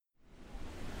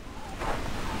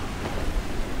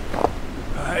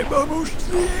I'm almost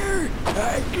there.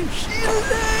 I can see the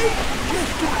light.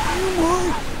 Just a few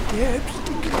more steps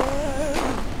to go.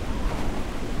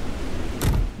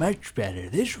 Much better.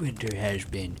 This winter has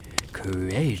been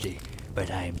crazy, but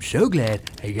I'm so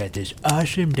glad I got this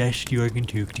awesome dusty organ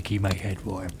toque to keep my head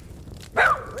warm.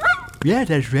 Yeah,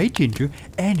 that's right, Ginger,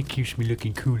 and it keeps me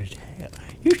looking cool as hell.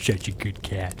 You're such a good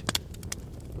cat.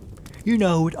 You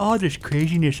know, with all this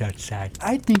craziness outside,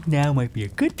 I think now might be a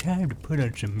good time to put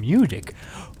on some music.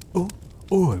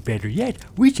 Or better yet,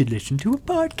 we should listen to a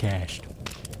podcast.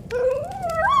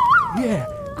 Yeah,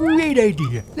 great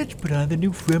idea. Let's put on the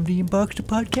new From the Inbox to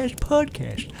Podcast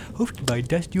podcast, hosted by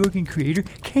Dusty Organ creator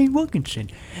Kane Wilkinson.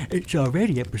 It's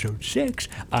already episode 6.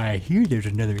 I hear there's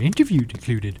another interview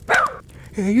included.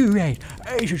 You're right.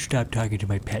 I should stop talking to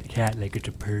my pet cat like it's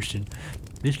a person.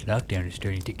 This lockdown is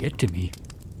starting to get to me.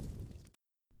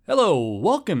 Hello,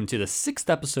 welcome to the 6th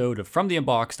episode of From the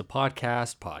Inbox to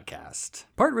Podcast.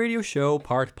 Part radio show,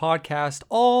 part podcast,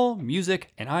 all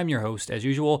music, and I'm your host, as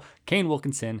usual, Kane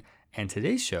Wilkinson. And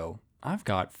today's show, I've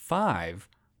got 5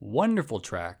 wonderful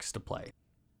tracks to play.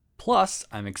 Plus,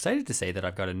 I'm excited to say that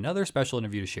I've got another special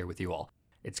interview to share with you all.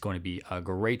 It's going to be a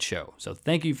great show. So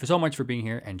thank you so much for being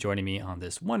here and joining me on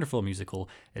this wonderful musical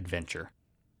adventure.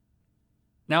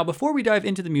 Now, before we dive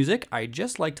into the music, I'd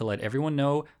just like to let everyone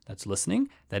know that's listening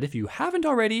that if you haven't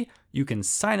already, you can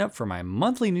sign up for my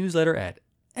monthly newsletter at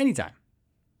any time.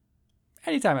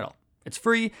 Anytime at all. It's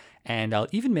free, and I'll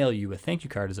even mail you a thank you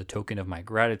card as a token of my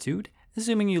gratitude,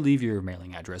 assuming you leave your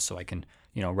mailing address so I can,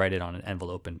 write it on an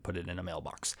envelope and put it in a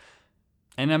mailbox.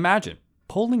 And imagine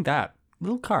pulling that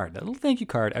little card, that little thank you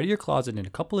card out of your closet in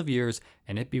a couple of years,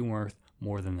 and it be worth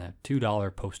more than the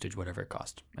 $2 postage, whatever it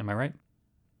cost. Am I right?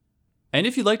 And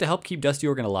if you'd like to help keep Dusty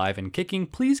Organ alive and kicking,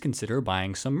 please consider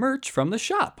buying some merch from the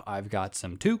shop. I've got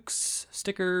some toques,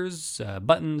 stickers,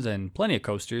 buttons, and plenty of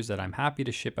coasters that I'm happy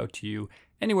to ship out to you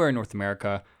anywhere in North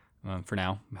America for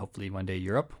now. Hopefully one day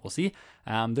Europe, we'll see.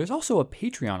 There's also a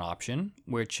Patreon option,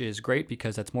 which is great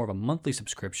because that's more of a monthly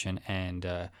subscription, and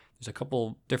there's a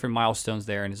couple different milestones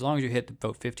there. And as long as you hit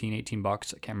about $15,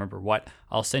 $18, I can't remember what,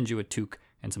 I'll send you a toque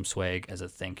and some swag as a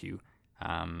thank you.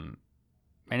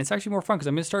 And it's actually more fun because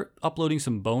I'm going to start uploading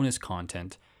some bonus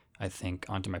content, I think,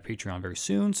 onto my Patreon very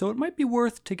soon. So it might be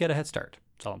worth to get a head start.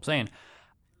 That's all I'm saying.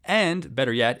 And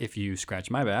better yet, if you scratch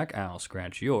my back, I'll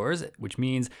scratch yours, which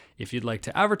means if you'd like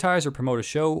to advertise or promote a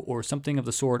show or something of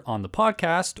the sort on the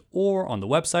podcast or on the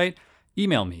website,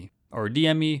 email me or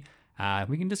DM me.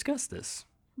 We can discuss this.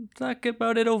 Talk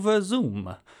about it over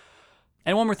Zoom.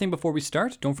 And one more thing before we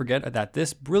start, don't forget that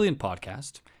this brilliant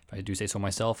podcast, I do say so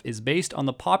myself, is based on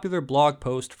the popular blog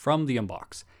post From the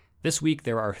Inbox. This week,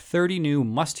 there are 30 new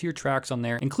must-hear tracks on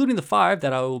there, including the 5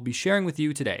 that I will be sharing with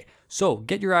you today. So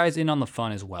get your eyes in on the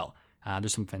fun as well.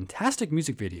 There's some fantastic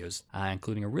music videos,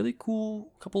 including a really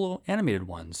cool couple of animated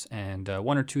ones, and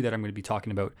 1 or 2 that I'm going to be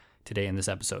talking about today in this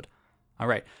episode. All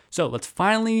right, so let's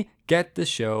finally get the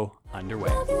show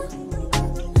underway.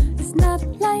 It's not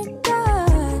like I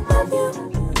love you.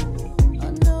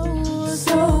 I know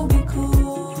so be cool.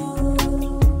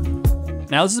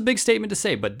 Now, this is a big statement to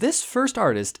say, but this first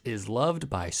artist is loved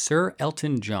by Sir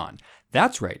Elton John.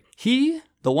 That's right. He,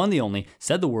 the one, the only,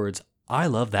 said the words, "I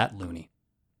love that loony,"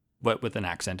 but with an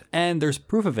accent. And there's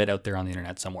proof of it out there on the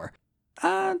internet somewhere.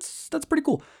 That's pretty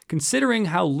cool, considering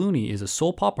how Looney is a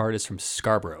soul pop artist from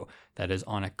Scarborough that is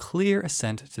on a clear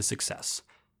ascent to success.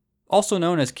 Also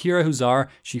known as Kira Huzzar,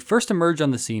 she first emerged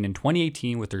on the scene in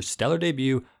 2018 with her stellar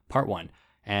debut, Part 1.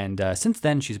 And since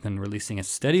then, she's been releasing a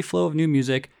steady flow of new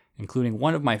music, including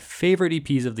one of my favorite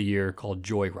EPs of the year called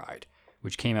Joyride,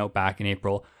 which came out back in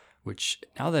April, which,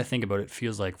 now that I think about it,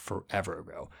 feels like forever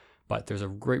ago. But there's a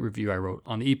great review I wrote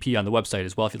on the EP on the website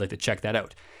as well if you'd like to check that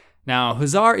out. Now,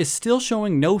 Huzzar is still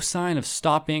showing no sign of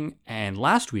stopping, and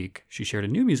last week, she shared a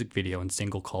new music video and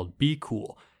single called Be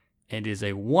Cool. It is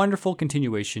a wonderful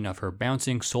continuation of her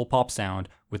bouncing soul pop sound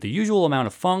with the usual amount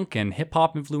of funk and hip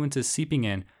hop influences seeping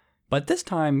in, but this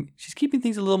time, she's keeping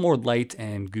things a little more light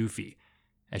and goofy,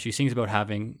 as she sings about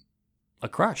having a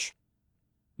crush.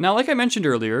 Now, like I mentioned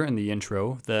earlier in the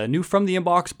intro, the new From the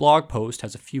Inbox blog post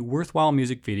has a few worthwhile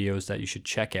music videos that you should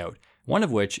check out, one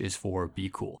of which is for Be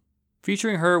Cool.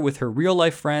 Featuring her with her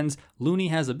real-life friends, Looney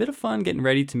has a bit of fun getting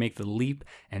ready to make the leap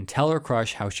and tell her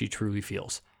crush how she truly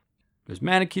feels. There's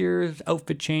manicures,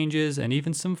 outfit changes, and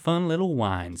even some fun little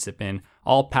wine sipping,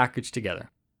 all packaged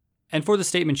together. And for the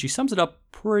statement, she sums it up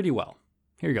pretty well.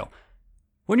 Here you go.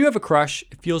 When you have a crush,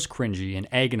 it feels cringy and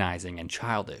agonizing and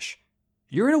childish.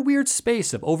 You're in a weird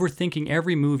space of overthinking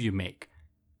every move you make.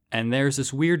 And there's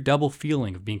this weird double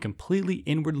feeling of being completely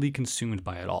inwardly consumed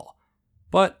by it all,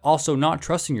 but also not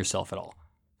trusting yourself at all.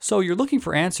 So you're looking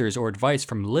for answers or advice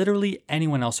from literally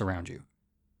anyone else around you.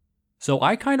 So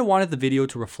I kind of wanted the video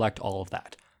to reflect all of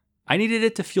that. I needed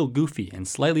it to feel goofy and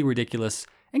slightly ridiculous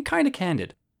and kind of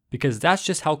candid, because that's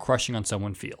just how crushing on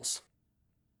someone feels.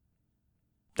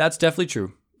 That's definitely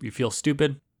true. You feel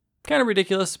stupid, kind of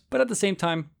ridiculous, but at the same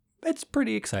time, it's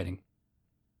pretty exciting.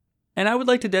 And I would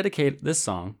like to dedicate this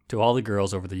song to all the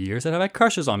girls over the years that have had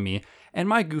crushes on me and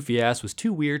my goofy ass was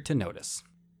too weird to notice.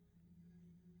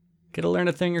 Gotta learn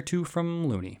a thing or two from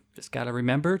Looney. Just gotta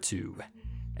remember to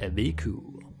be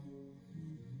cool.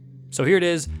 So here it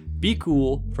is, Be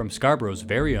Cool from Scarborough's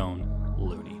very own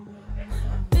Looney.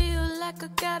 Feel like I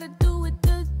gotta do it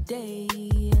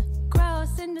today.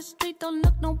 Cross in the street, don't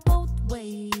look no both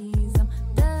ways. I'm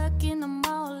stuck in the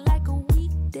mall like a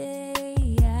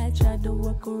weekday. I tried to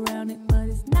work around it, but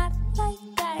it's not like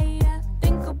I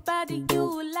think about it,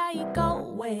 you like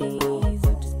always. You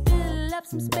just fill up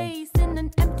some space in an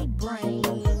empty brain.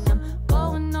 I'm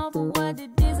going over what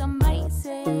it is I might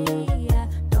say. I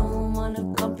don't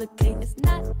wanna complicate, it's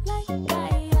not like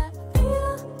I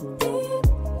feel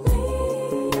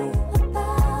deeply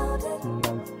about it.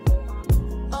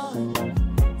 Oh,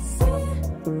 seriously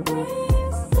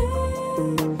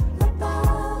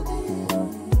about it.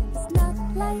 It's not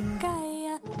like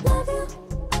I love you.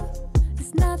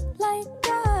 It's not like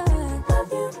I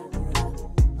love you.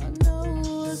 I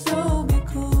know, so be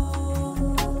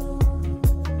cool.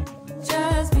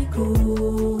 Just be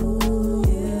cool,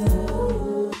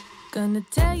 yeah. Gonna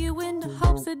tell you in the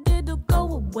hopes that it'll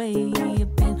go away.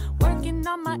 I've been working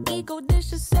on my ego, this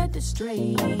should set it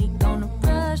straight. Gonna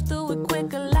rush through it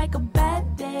quicker like a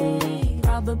bad day.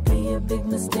 Probably a big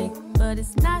mistake, but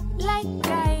it's not like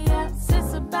I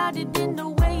obsess about it in the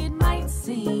way it might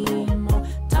seem. Or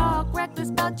talk reckless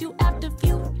about you after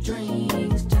few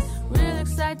drinks. Just real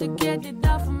excited to get it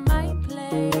off of my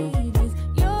plate. It's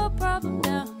your problem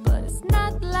now, but it's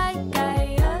not like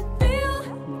I feel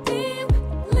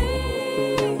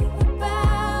deeply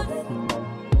about it.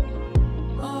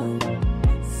 Or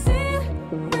seriously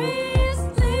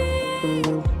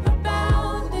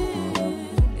about it.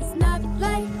 It's not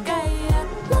like I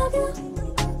love you.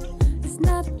 It's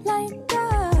not like I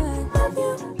love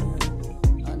you.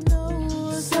 I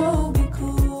know, so be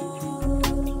cool.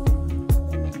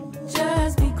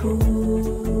 Just be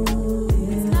cool.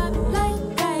 It's not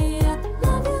like I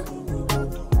love you.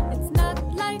 It's not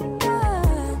like I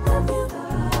love you.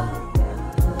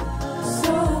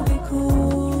 So be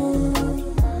cool.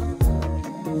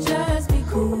 Just be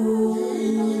cool.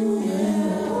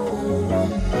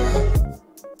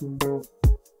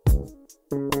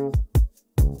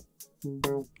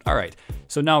 All right,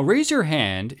 so now raise your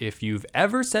hand if you've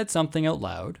ever said something out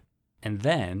loud, and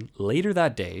then later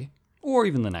that day, or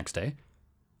even the next day,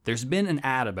 there's been an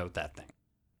ad about that thing.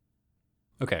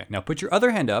 Okay, now put your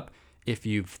other hand up if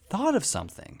you've thought of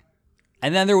something,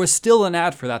 and then there was still an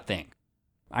ad for that thing.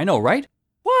 I know, right?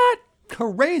 What?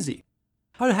 Crazy.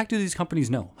 How the heck do these companies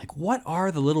know? Like, what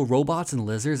are the little robots and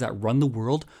lizards that run the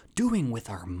world doing with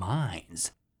our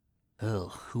minds?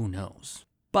 Ugh, who knows?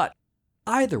 But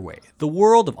either way, the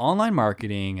world of online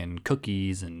marketing and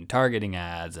cookies and targeting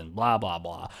ads and blah, blah,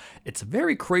 blah, it's a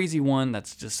very crazy one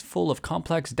that's just full of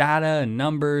complex data and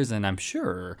numbers and I'm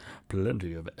sure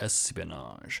plenty of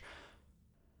espionage.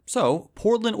 So,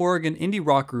 Portland, Oregon indie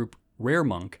rock group Rare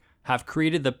Monk have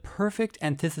created the perfect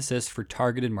antithesis for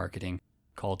targeted marketing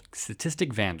called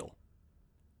Statistic Vandal.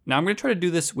 Now, I'm going to try to do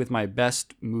this with my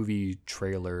best movie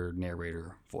trailer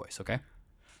narrator voice, okay?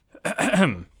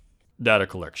 Data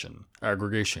collection,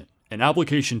 aggregation, and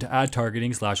application to ad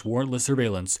targeting / warrantless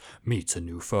surveillance meets a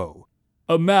new foe.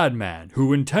 A madman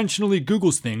who intentionally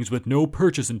Googles things with no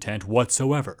purchase intent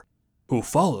whatsoever. Who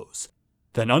follows,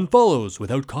 then unfollows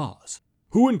without cause.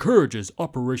 Who encourages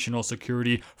operational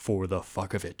security for the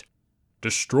fuck of it.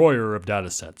 Destroyer of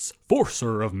datasets,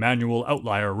 forcer of manual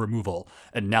outlier removal,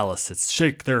 analysis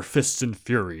shake their fists in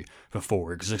fury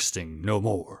before existing no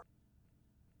more.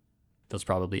 That's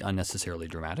probably unnecessarily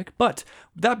dramatic, but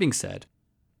that being said,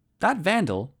 that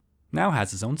Vandal now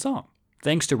has his own song,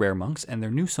 thanks to Rare Monks and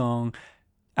their new song,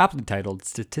 aptly titled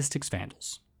Statistics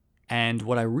Vandals. And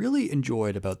what I really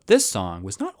enjoyed about this song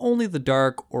was not only the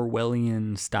dark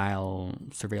Orwellian style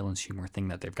surveillance humor thing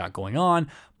that they've got going on,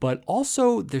 but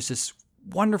also there's this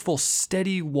wonderful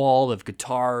steady wall of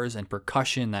guitars and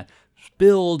percussion that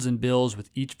builds and builds with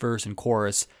each verse and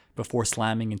chorus before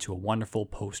slamming into a wonderful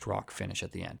post-rock finish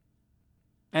at the end.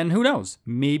 And who knows,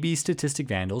 maybe Statistic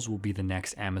Vandals will be the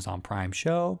next Amazon Prime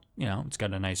show. You know, it's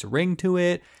got a nice ring to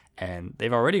it, and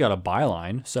they've already got a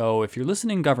byline, so if you're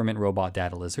listening, government robot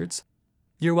data lizards,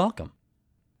 you're welcome.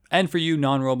 And for you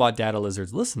non-robot data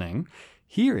lizards listening,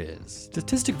 Here is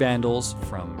Statistic Vandals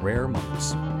from Rare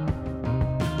Monks.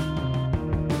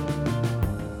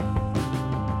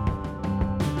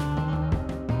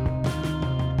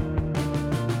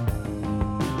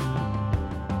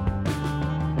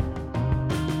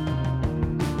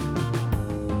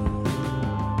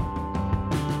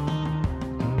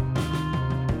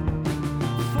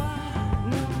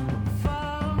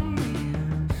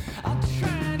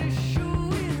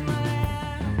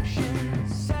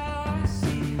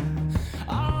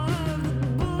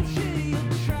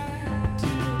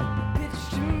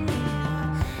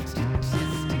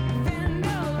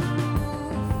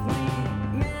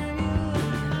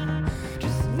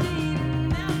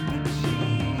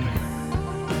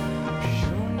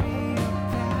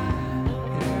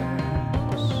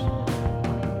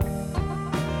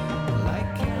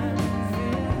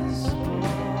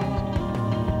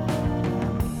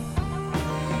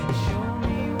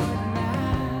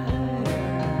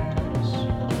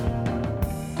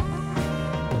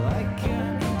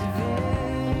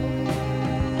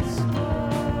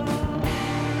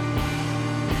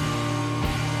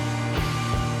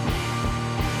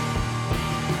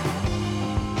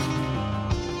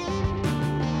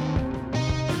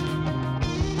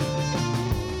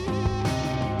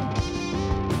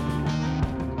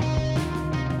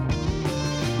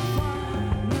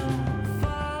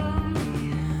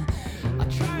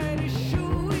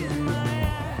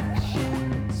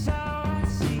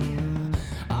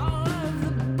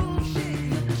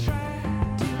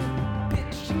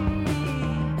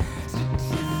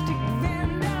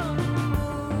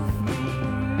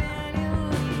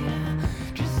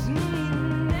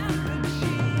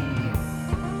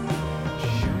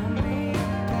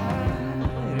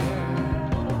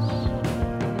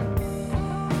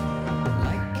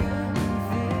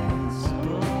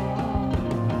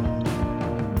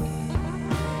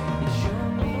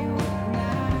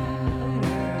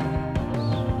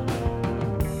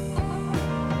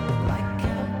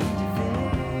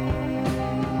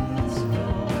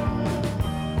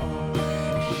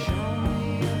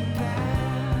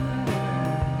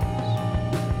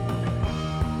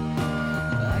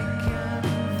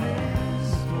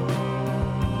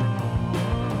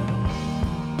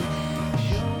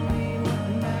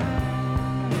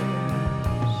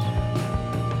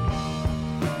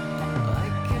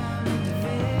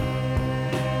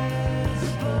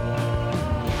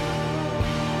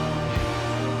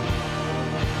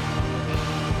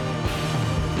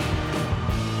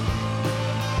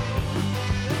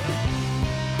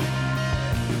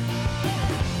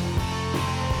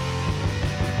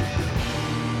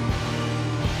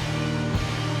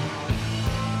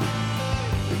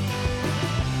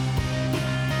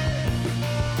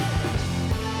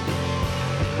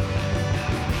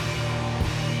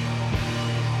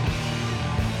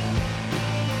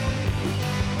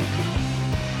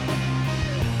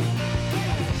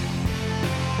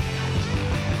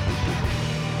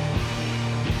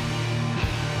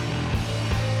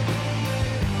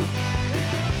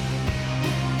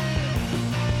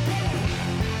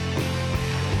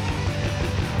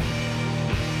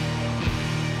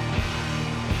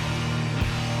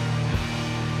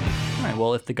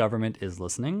 Well, if the government is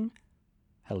listening,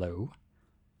 hello.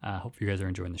 Hope you guys are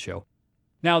enjoying the show.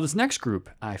 Now, this next group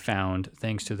I found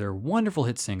thanks to their wonderful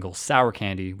hit single, Sour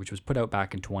Candy, which was put out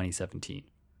back in 2017.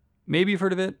 Maybe you've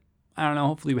heard of it. I don't know,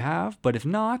 hopefully you have. But if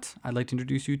not, I'd like to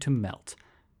introduce you to Melt.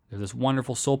 They're this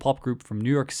wonderful soul pop group from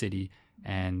New York City.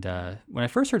 And when I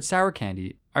first heard Sour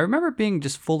Candy, I remember it being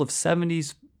just full of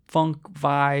 70s funk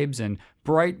vibes and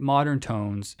bright modern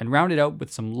tones, and rounded out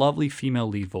with some lovely female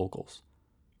lead vocals.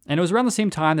 And it was around the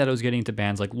same time that I was getting into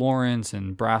bands like Lawrence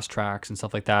and Brass Tracks and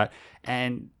stuff like that.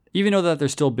 And even though that they're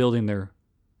still building their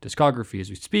discography as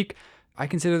we speak, I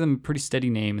consider them a pretty steady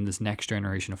name in this next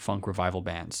generation of funk revival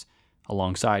bands,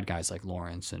 alongside guys like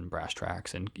Lawrence and Brass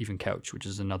Tracks and even Couch, which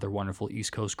is another wonderful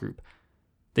East Coast group.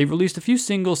 They've released a few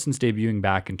singles since debuting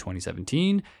back in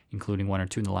 2017, including one or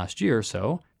two in the last year or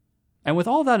so. And with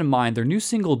all that in mind, their new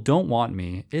single, Don't Want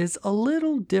Me, is a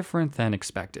little different than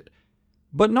expected.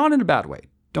 But not in a bad way.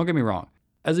 Don't get me wrong.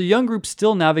 As a young group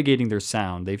still navigating their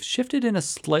sound, they've shifted in a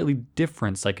slightly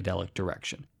different psychedelic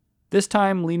direction. This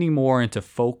time leaning more into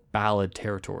folk ballad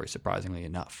territory, surprisingly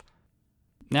enough.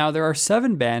 Now, there are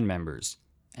 7 band members,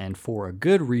 and for a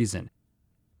good reason.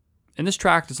 In this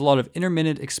track, there's a lot of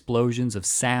intermittent explosions of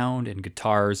sound and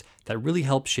guitars that really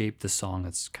help shape the song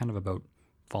that's kind of about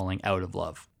falling out of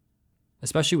love.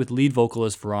 Especially with lead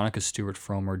vocalist Veronica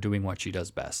Stewart-Fromer doing what she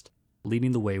does best,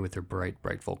 leading the way with her bright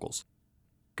vocals.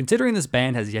 Considering this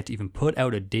band has yet to even put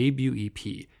out a debut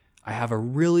EP, I have a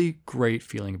really great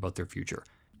feeling about their future.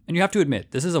 And you have to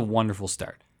admit, this is a wonderful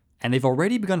start. And they've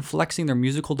already begun flexing their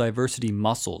musical diversity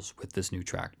muscles with this new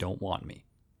track, Don't Want Me.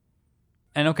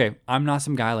 And okay, I'm not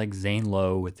some guy like Zane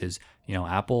Lowe with his,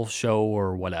 Apple show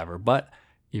or whatever, but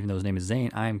even though his name is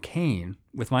Zane, I am Kane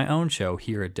with my own show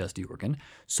here at Dusty Organ.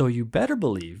 So you better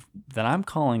believe that I'm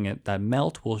calling it that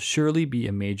Melt will surely be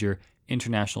a major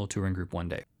international touring group one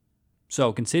day.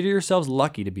 So consider yourselves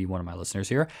lucky to be one of my listeners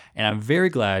here, and I'm very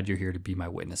glad you're here to be my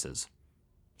witnesses.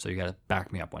 So you got to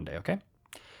back me up one day, okay?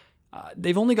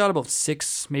 They've only got about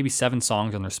 6, maybe 7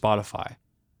 songs on their Spotify,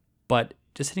 but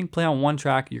just hitting play on one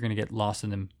track, you're going to get lost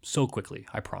in them so quickly,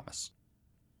 I promise.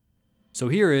 So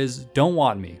here is Don't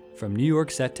Want Me from New York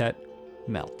Septet,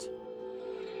 Melt.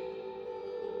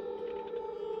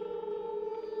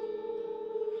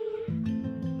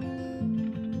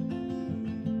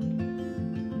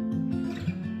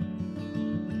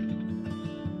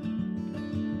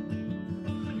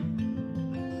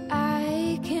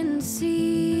 I can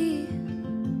see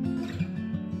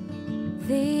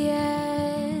the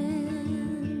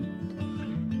end.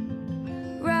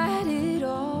 Write it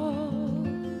off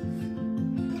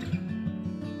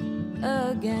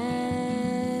again.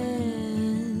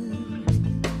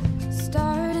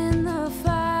 Starting the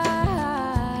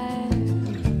fire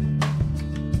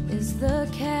is the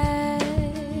catch.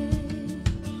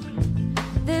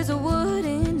 There's a wood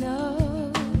enough.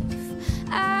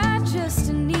 I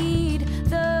just need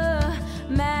the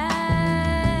match.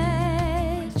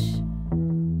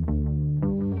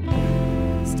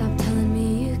 Stop telling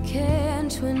me you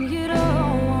can't when you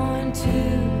don't want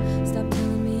to. Stop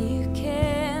telling me you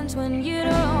can't when you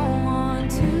don't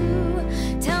want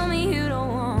to. Tell me you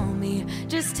don't want me.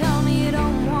 Just tell me you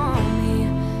don't want me.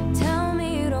 Tell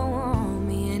me you don't want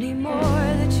me anymore.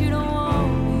 That you don't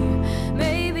want me.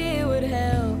 Maybe it would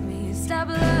help me stop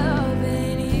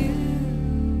loving you.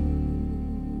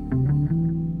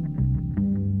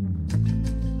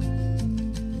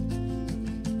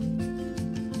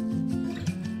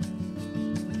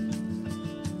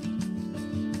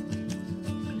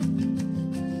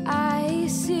 I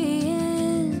see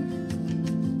into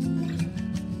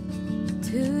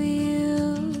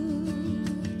you.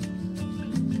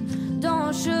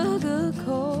 Don't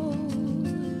sugarcoat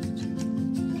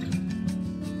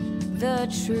the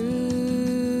truth.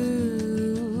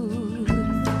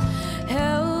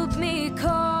 Help me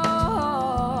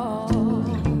calm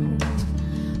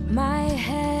my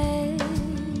head.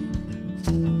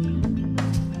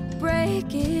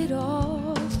 Break it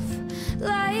off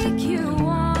like you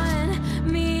want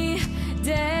me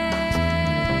dead.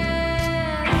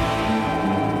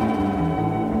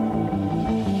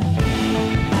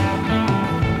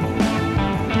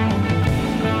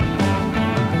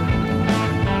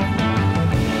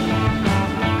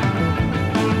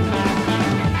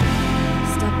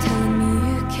 Stop telling me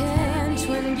you can't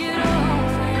when you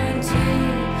don't want to.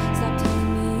 Stop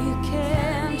telling me you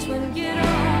can't when you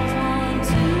don't want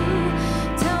to.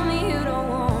 Tell me you don't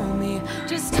want me.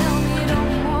 Just tell me you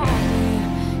don't want me.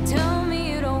 Tell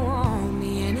me you don't want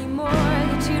me anymore.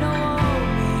 That you don't want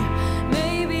me.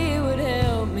 Maybe it would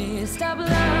help me stop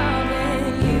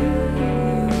loving you.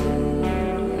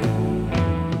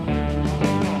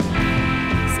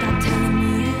 Stop telling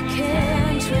me you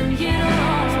can't when you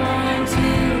don't want to.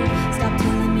 Stop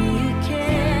telling me you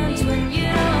can't when you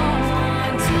don't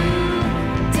want to.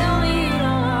 Tell me you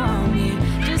don't want me.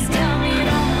 Just tell me you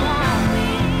don't want me.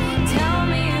 Tell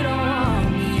me you don't want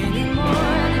me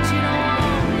anymore. That you don't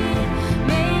want me.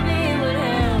 Maybe it would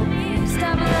help me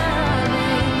stop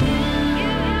loving you.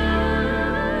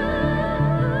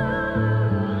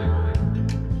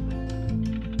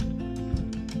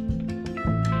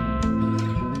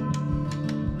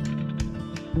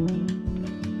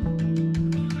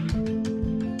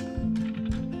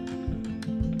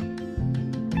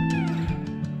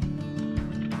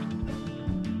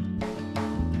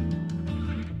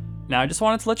 Now, I just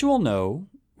wanted to let you all know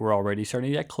we're already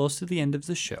starting to get close to the end of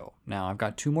the show. Now, I've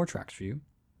got 2 more tracks for you,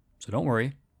 so don't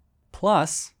worry.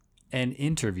 Plus, an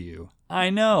interview. I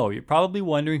know, you're probably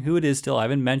wondering who it is still. I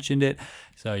haven't mentioned it,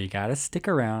 so you gotta stick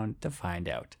around to find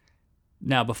out.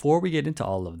 Now, before we get into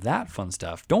all of that fun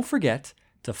stuff, don't forget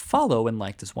to follow and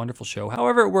like this wonderful show,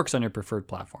 however it works on your preferred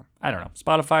platform. I don't know,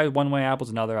 Spotify one way, Apple's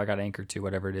another, I got Anchor too,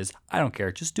 whatever it is. I don't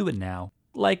care, just do it now.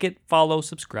 Like it, follow,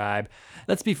 subscribe.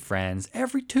 Let's be friends.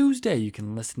 Every Tuesday you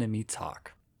can listen to me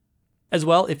talk. As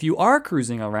well, if you are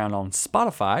cruising around on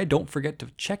Spotify, don't forget to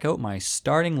check out my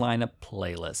starting lineup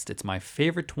playlist. It's my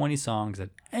favorite 20 songs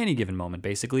at any given moment,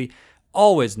 basically.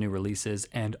 Always new releases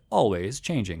and always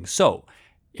changing. So,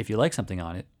 if you like something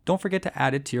on it, don't forget to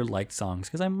add it to your liked songs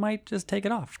because I might just take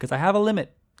it off because I have a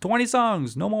limit. 20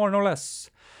 songs, no more, no less.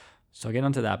 So get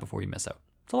onto that before you miss out.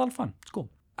 It's a lot of fun. It's cool.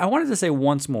 I wanted to say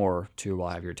once more, too, while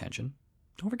I have your attention,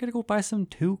 don't forget to go buy some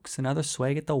toques and other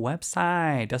swag at the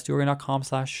website,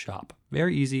 dustyorgan.com/shop.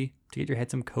 Very easy to get your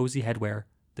head some cozy headwear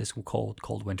this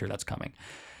cold winter that's coming.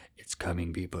 It's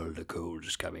coming, people. The cold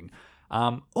is coming.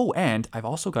 And I've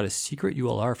also got a secret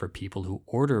ULR for people who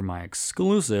order my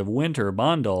exclusive winter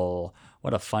bundle.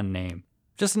 What a fun name.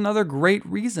 Just another great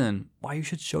reason why you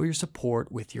should show your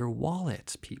support with your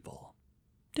wallet, people.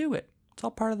 Do it. It's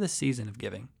all part of the season of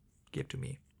giving. Give to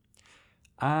me.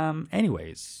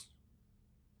 Anyways,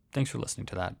 thanks for listening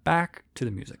to that. Back to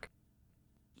the music.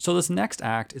 So this next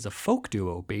act is a folk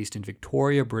duo based in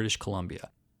Victoria, British Columbia.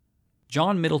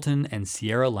 John Middleton and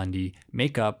Sierra Lundy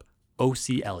make up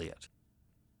O.C. Elliott.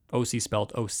 O.C.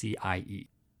 spelled O-C-I-E.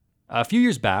 A few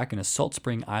years back in a Salt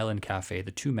Spring Island cafe,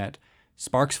 the two met,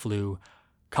 sparks flew,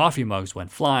 coffee mugs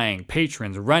went flying,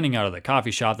 patrons running out of the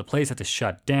coffee shop, the place had to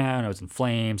shut down, it was in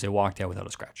flames, they walked out without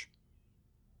a scratch.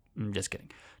 Just kidding.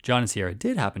 John and Sierra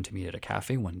did happen to meet at a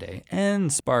cafe one day,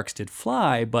 and sparks did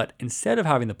fly, but instead of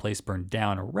having the place burn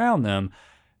down around them,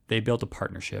 they built a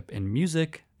partnership in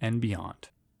music and beyond.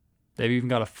 They've even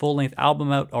got a full-length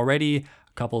album out already,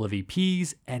 a couple of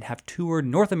EPs, and have toured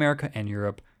North America and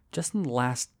Europe just in the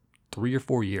last 3 or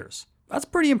 4 years. That's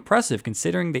pretty impressive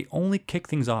considering they only kicked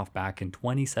things off back in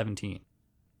 2017.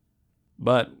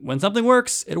 But when something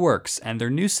works, it works, and their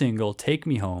new single, Take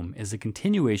Me Home, is a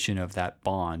continuation of that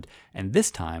bond, and this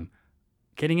time,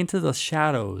 getting into the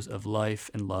shadows of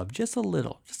life and love just a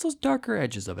little, just those darker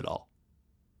edges of it all.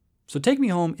 So Take Me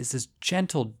Home is this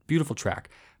gentle, beautiful track,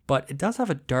 but it does have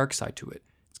a dark side to it.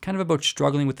 It's kind of about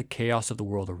struggling with the chaos of the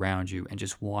world around you and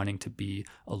just wanting to be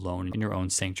alone in your own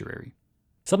sanctuary.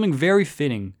 Something very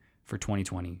fitting for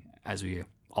 2020, as we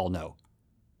all know.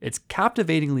 It's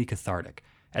captivatingly cathartic,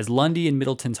 as Lundy and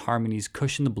Middleton's harmonies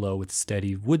cushion the blow with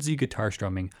steady, woodsy guitar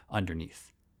strumming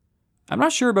underneath. I'm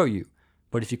not sure about you,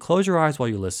 but if you close your eyes while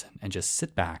you listen and just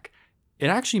sit back, it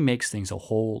actually makes things a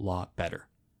whole lot better.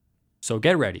 So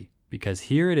get ready, because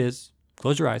here it is.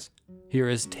 Close your eyes. Here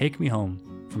is Take Me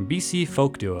Home from BC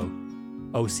folk duo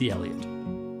O.C. Elliott.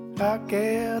 I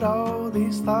get all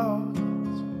these thoughts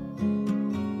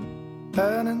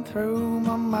burning through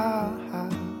my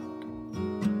mind.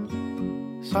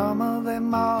 Some of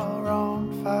them are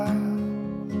on fire,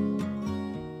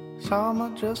 some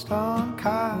are just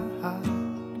unkind. I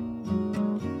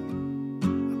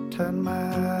turn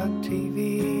my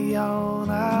TV on,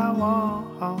 I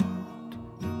want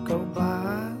to go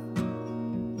blind.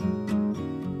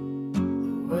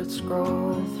 Words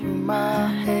scroll through my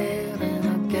head and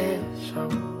I get so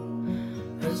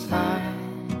resigned.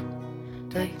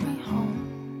 Take me home.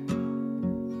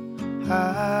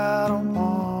 I don't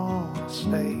want to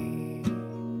stay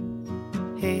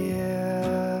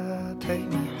here. Take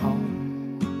me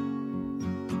home.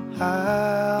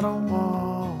 I don't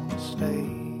want to stay.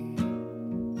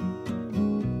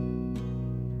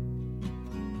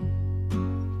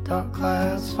 Dark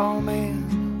clouds forming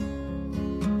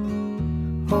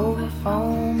over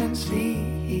foaming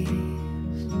seas,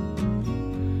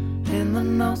 and the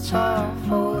notes are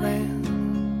folding,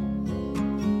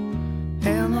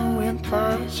 and the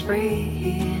winter's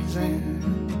freezing.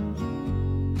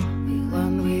 We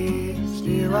learn we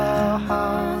steal our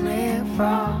honey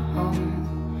from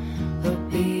the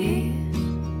bees.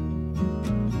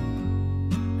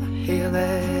 I hear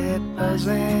that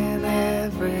buzzing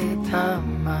every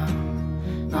time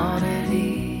I'm not at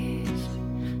ease.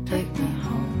 Take me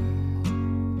home.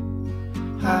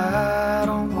 I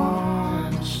don't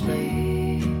want to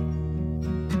stay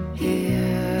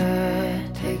here.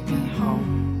 Take me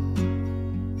home.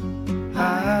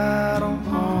 I don't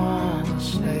want to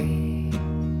stay.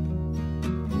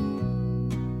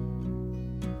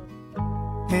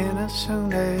 And as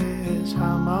soon as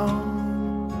I'm on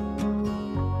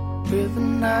with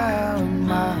an now in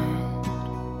mind,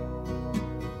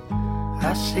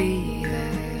 I see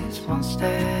that it's one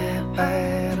step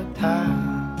at a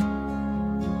time.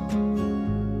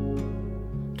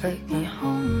 Take me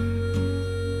home.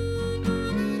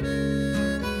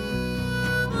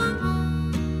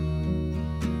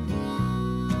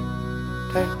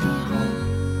 Take me home.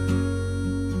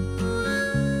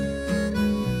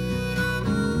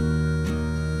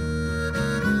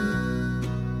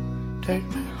 Take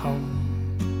me home.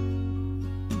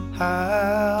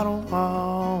 I don't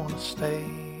want to stay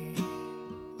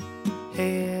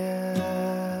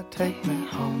here. Take me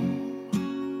home.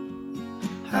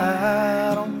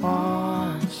 I don't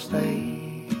want to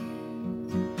stay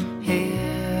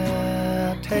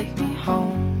here. Take me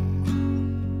home.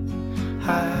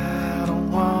 I don't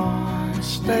want to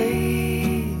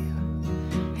stay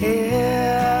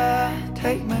here.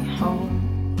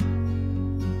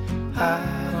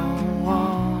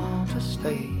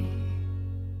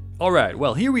 All right,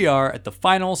 well, here we are at the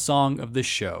final song of the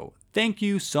show. Thank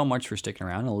you so much for sticking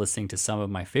around and listening to some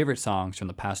of my favorite songs from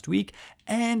the past week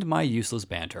and my useless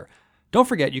banter. Don't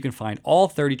forget you can find all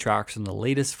 30 tracks from the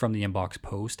latest From the Inbox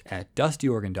post at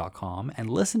dustyorgan.com and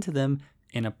listen to them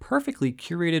in a perfectly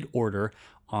curated order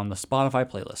on the Spotify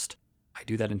playlist. I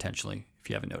do that intentionally, if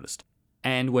you haven't noticed.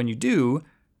 And when you do,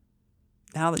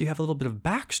 now that you have a little bit of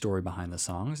backstory behind the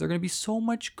songs, they're going to be so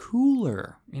much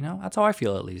cooler. You know, that's how I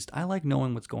feel at least. I like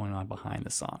knowing what's going on behind the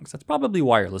songs. That's probably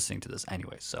why you're listening to this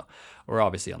anyway, so we're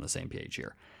obviously on the same page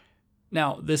here.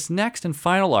 Now, this next and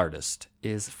final artist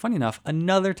is, funny enough,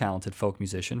 another talented folk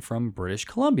musician from British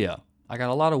Columbia. I got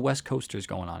a lot of West Coasters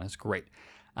going on. It's great.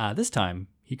 This time,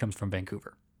 he comes from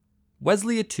Vancouver.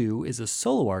 Wesley Atu is a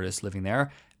solo artist living there,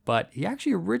 but he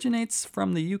actually originates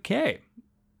from the UK,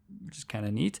 which is kind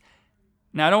of neat.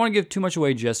 Now, I don't want to give too much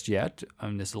away just yet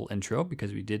on this little intro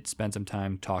because we did spend some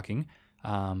time talking.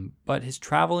 But his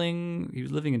traveling, he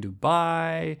was living in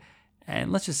Dubai,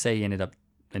 and let's just say he ended up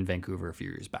in Vancouver a few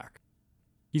years back.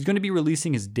 He's going to be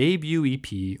releasing his debut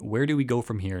EP, Where Do We Go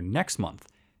From Here, next month.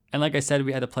 And like I said,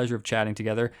 we had the pleasure of chatting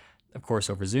together, of course,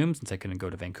 over Zoom since I couldn't go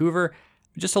to Vancouver,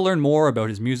 just to learn more about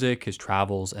his music, his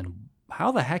travels, and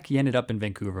how the heck he ended up in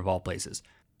Vancouver of all places.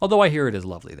 Although I hear it is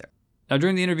lovely there. Now,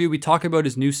 during the interview, we talk about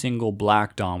his new single,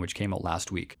 Black Dawn, which came out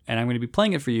last week, and I'm going to be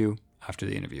playing it for you after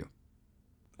the interview.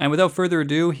 And without further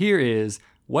ado, here is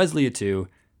Wesley Atu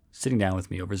sitting down with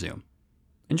me over Zoom.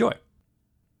 Enjoy.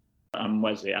 I'm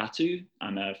Wesley Atu.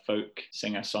 I'm a folk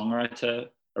singer-songwriter,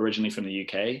 originally from the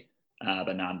UK,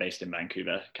 but now I'm based in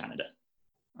Vancouver, Canada.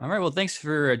 All right. Well, thanks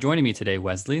for joining me today,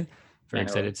 Wesley. Very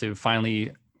excited to finally,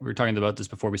 we were talking about this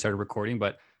before we started recording,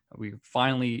 but we're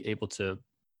finally able to,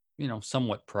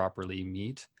 somewhat properly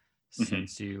meet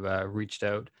since you reached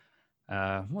out,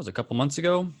 what was it, a couple months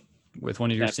ago with one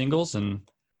of your singles. And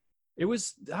it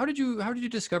was, how did you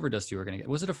discover Dusty Organ again?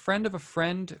 Was it a friend of a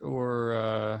friend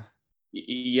or...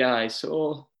 Yeah,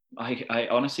 I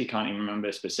honestly can't even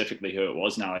remember specifically who it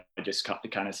was now. I just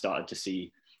kind of started to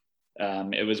see,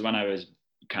 it was when I was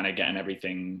kind of getting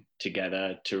everything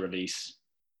together to release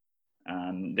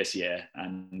this year.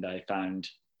 And I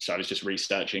was just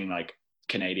researching like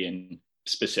Canadian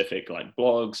specific like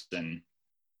blogs and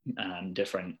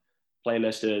different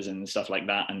playlisters and stuff like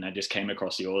that. And I just came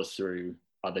across yours through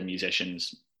other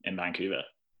musicians in Vancouver.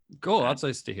 Cool, that's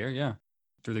nice to hear, yeah.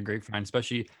 Through the grapevine,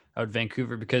 especially out in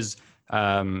Vancouver, because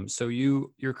so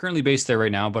you're currently based there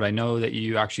right now, but I know that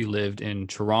you actually lived in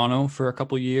Toronto for a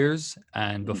couple of years,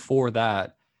 and before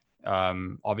that,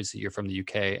 obviously you're from the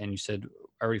UK, and you said,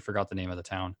 I already forgot the name of the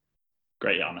town.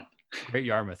 Great Yarmouth. Great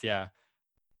Yarmouth, yeah.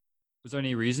 Was there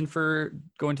any reason for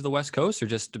going to the West Coast, or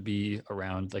just to be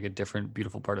around like a different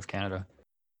beautiful part of Canada?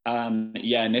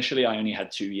 Yeah, initially I only had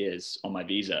 2 years on my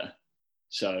visa,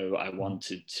 so I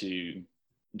wanted to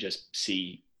just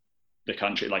see the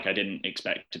country. Like I didn't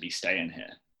expect to be staying here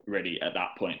really at that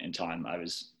point in time. I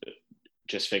was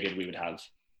just figured we would have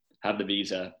the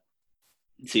visa,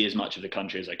 see as much of the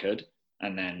country as I could,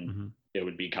 and then it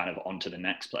would be kind of on to the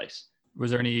next place.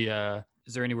 Was there any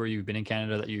is there anywhere you've been in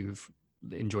Canada that you've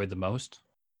enjoyed the most?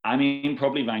 I mean,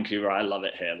 probably Vancouver. I love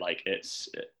it here. Like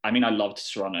I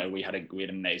loved Toronto. We had an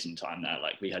amazing time there.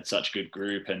 Like we had such a good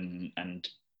group, and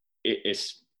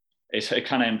it's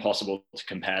kind of impossible to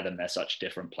compare them. They're such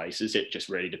different places. It just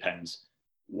really depends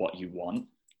what you want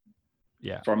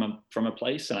from a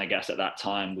place. And I guess at that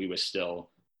time we were still,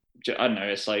 I don't know,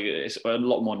 it's a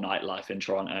lot more nightlife in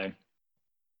Toronto,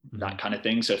 that kind of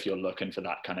thing. So if you're looking for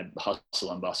that kind of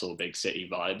hustle and bustle, big city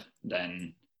vibe,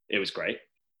 then it was great.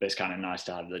 But it's kind of nice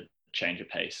to have the change of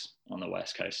pace on the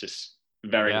West Coast. It's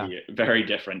very, very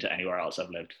different to anywhere else I've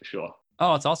lived, for sure.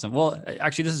 Oh, that's awesome. Well,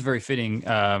 actually, this is very fitting,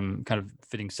 kind of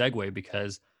fitting segue,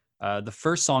 because the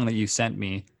first song that you sent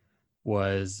me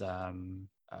was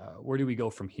Where Do We Go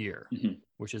From Here,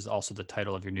 which is also the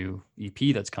title of your new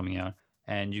EP that's coming out.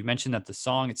 And you mentioned that the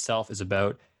song itself is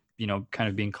about, kind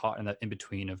of being caught in that in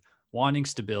between of wanting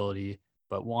stability,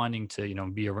 but wanting to,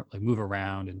 move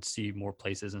around and see more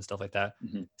places and stuff like that.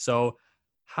 So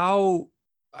how,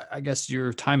 I guess,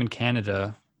 your time in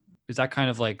Canada, is that kind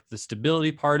of like the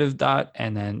stability part of that?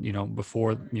 And then,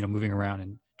 before, moving around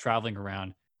and traveling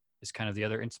around is kind of the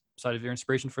other side of your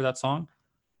inspiration for that song?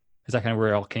 Is that kind of where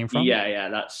it all came from? Yeah.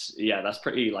 That's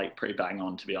pretty bang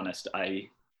on, to be honest. It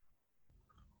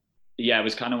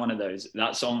was kind of one of those,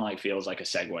 that song feels like a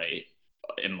segue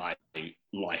in my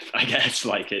life, I guess.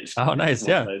 Like it's nice.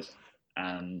 Yeah.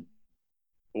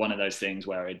 One of those things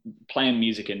where playing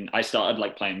music, and I started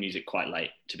playing music quite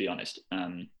late, to be honest.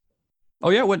 Oh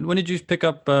yeah, when did you pick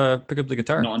up the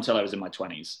guitar? Not until I was in my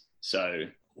 20s. So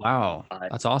wow,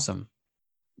 that's awesome.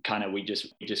 kind of we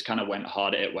just kind of went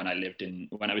hard at it when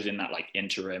I was in that like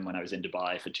interim when I was in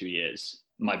Dubai for 2 years.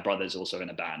 My brother's also in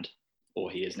a band,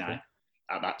 or he is now. Okay.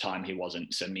 At that time he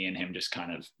wasn't. So me and him just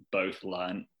kind of both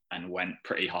learned and went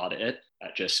pretty hard at it,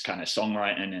 at just kind of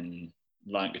songwriting, and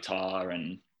learned guitar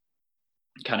and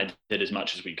kind of did as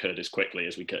much as we could as quickly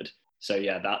as we could. So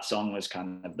yeah, that song was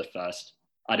kind of the first,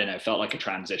 I don't know, felt like a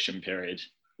transition period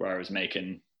where I was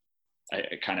making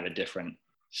a kind of a different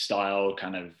style,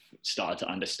 kind of started to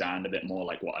understand a bit more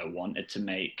like what I wanted to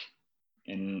make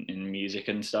in music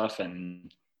and stuff.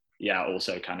 And yeah,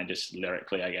 also kind of just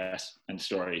lyrically, I guess, and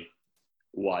story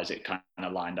wise, it kind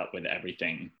of lined up with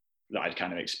everything that I'd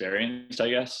kind of experienced,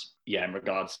 I guess. Yeah, in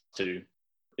regards to,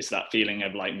 it's that feeling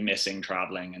of like missing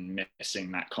traveling and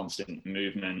missing that constant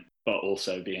movement, but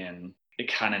also being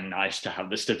kind of nice to have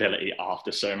the stability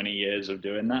after so many years of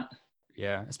doing that.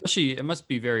 Yeah, especially it must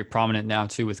be very prominent now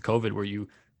too with COVID, where you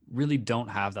really don't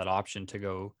have that option to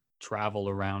go travel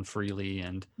around freely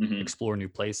and Mm-hmm. explore new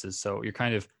places. So you're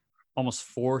kind of almost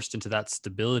forced into that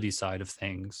stability side of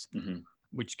things, Mm-hmm.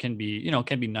 which can be,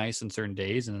 can be nice on certain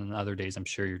days. And then other days, I'm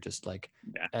sure you're just like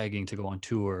Yeah. egging to go on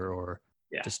tour or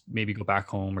Yeah. just maybe go back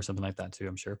home or something like that too,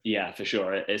 I'm sure. Yeah, for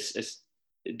sure. It's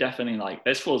definitely like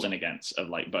there's flaws and against of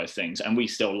like both things. And we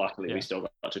still, luckily, Yeah. we still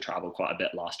got to travel quite a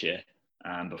bit last year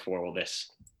before all this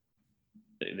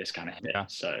kind of hit. Yeah.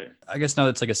 So I guess now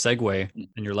it's like a segue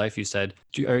in your life. You said,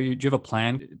 do you have a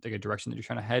plan, like a direction that you're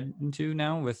trying to head into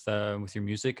now with your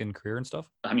music and career and stuff?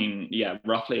 I mean, yeah,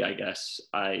 roughly, I guess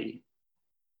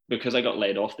because I got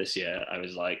laid off this year, I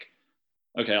was like,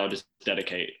 okay, I'll just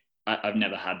dedicate. I've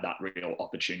never had that real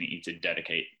opportunity to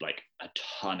dedicate like a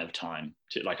ton of time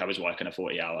to, like, I was working a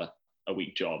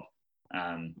 40-hour-a-week job.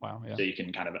 Wow. Yeah. So you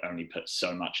can kind of only put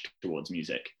so much towards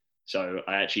music. So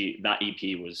that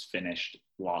EP was finished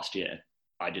last year.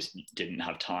 I just didn't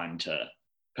have time to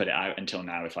put it out until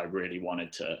now. If I really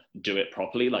wanted to do it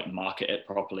properly, like market it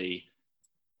properly,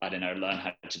 I don't know, learn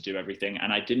how to do everything.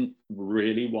 And I didn't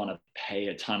really want to pay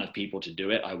a ton of people to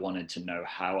do it. I wanted to know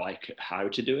how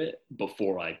to do it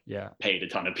before I paid a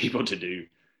ton of people to do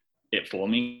it for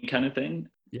me, kind of thing.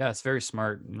 Yeah, it's very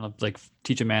smart. Like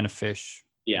teach a man to fish.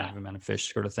 Yeah. Have a man to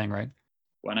fish sort of thing, right?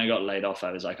 When I got laid off,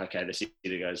 I was like, okay, this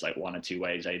either goes like one or two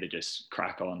ways. I either just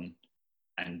crack on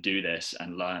and do this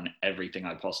and learn everything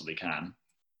I possibly can,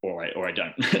 or I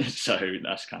don't. So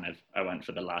that's kind of, I went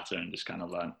for the latter and just kind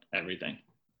of learned everything.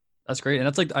 That's great. And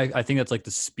that's like, I think that's like the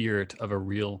spirit of a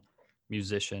real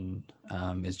musician,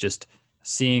 is just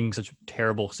seeing such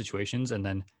terrible situations and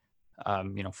then,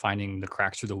 finding the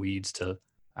cracks through the weeds to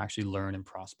actually learn and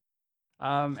prosper.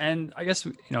 And I guess,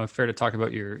 fair to talk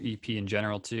about your EP in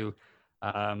general too.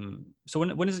 So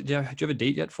when is it? Do you have a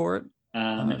date yet for it?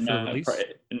 No, release?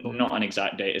 not an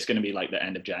exact date. It's going to be like the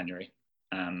end of January.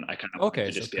 I kind of want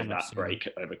to just give that break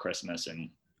over Christmas and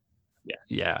yeah.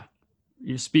 Yeah,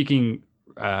 you're speaking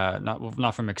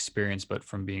not from experience, but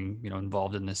from being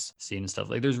involved in this scene and stuff.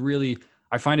 Like,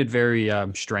 I find it very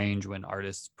strange when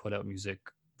artists put out music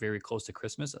very close to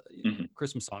Christmas. Mm-hmm.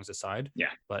 Christmas songs aside, yeah.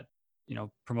 But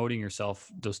promoting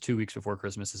yourself those 2 weeks before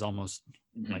Christmas is almost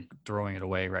like throwing it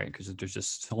away, right? Because there's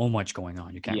just so much going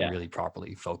on. You can't really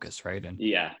properly focus, right? And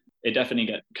yeah, it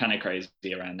definitely got kind of crazy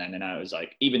around then. And I was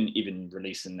like, even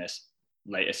releasing this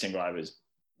latest single, I was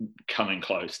coming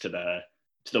close to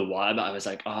the wire, but I was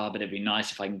like, but it'd be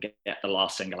nice if I can get the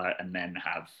last single out and then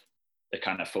have the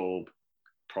kind of full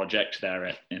project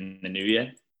there in the new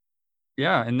year.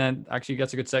 Yeah, and then actually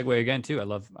that's a good segue again too. I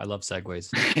love segues.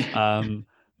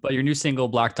 But your new single,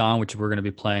 Black Dawn, which we're going to be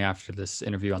playing after this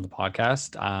interview on the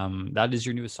podcast, that is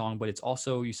your newest song, but it's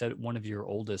also, you said, one of your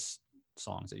oldest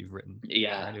songs that you've written.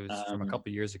 Yeah. Right? It was from a couple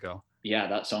of years ago. Yeah,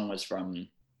 that song was from,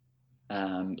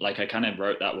 I kind of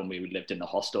wrote that when we lived in the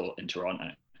hostel in Toronto.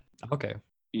 Okay.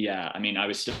 Yeah, I mean, I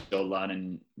was still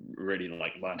learning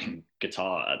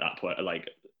guitar at that point. Like,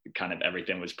 kind of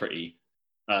everything was pretty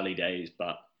early days,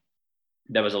 but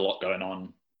there was a lot going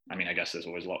on. I mean, I guess there's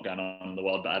always a lot going on in the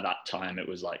world, but at that time it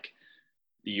was like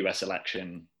the US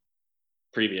election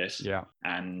previous. Yeah.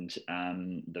 And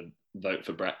the vote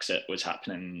for Brexit was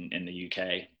happening in the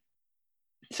UK.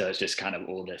 So it's just kind of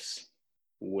all this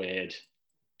weird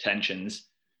tensions.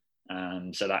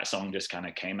 So that song just kind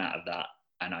of came out of that.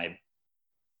 And I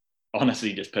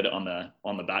honestly just put it on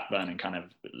the back burner and kind of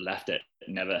left it.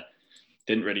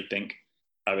 Didn't really think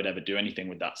I would ever do anything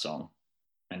with that song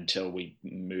until we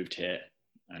moved here.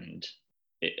 And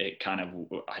it kind of,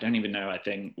 I don't even know, I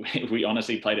think we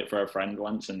honestly played it for a friend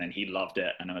once and then he loved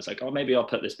it. And I was like, maybe I'll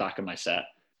put this back in my set.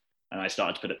 And I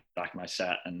started to put it back in my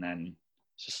set. And then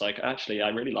it's just like, actually, I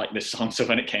really like this song. So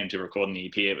when it came to recording the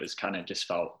EP, it was kind of just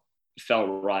felt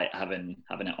right having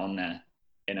it on there.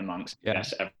 in amongst Yeah.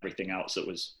 yes, everything else that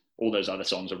was, all those other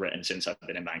songs were written since I've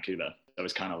been in Vancouver. So it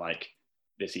was kind of like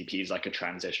this EP is like a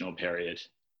transitional period.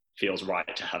 Feels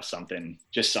right to have something,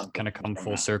 just something Kind of come from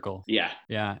full that. circle. Yeah,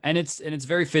 Yeah, and it's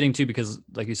very fitting too because,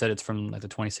 like you said, it's from like the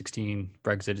 2016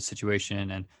 Brexit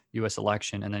situation and U.S.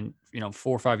 election, and then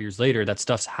 4 or 5 years later, that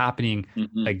stuff's happening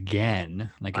Mhm.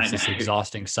 again. Like I it's this know.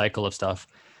 exhausting cycle of stuff,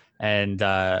 and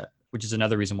which is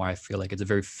another reason why I feel like it's a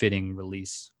very fitting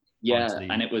release. Yeah, onto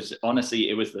the- and it was honestly,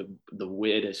 it was the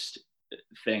weirdest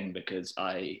thing because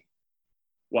I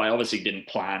obviously didn't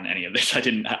plan any of this.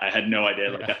 I had no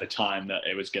idea like Yeah. at the time that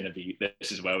it was going to be,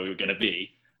 this is where we were going to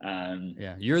be.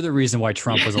 Yeah, you're the reason why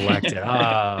Trump was elected.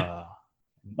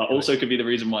 But also could be the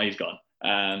reason why he's gone.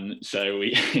 So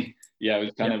we, yeah, it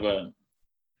was kind of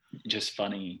just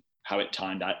funny how it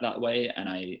timed out that way. And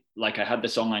I had the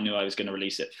song, I knew I was going to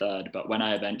release it third, but when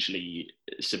I eventually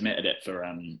submitted it for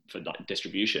like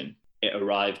distribution, it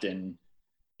arrived in,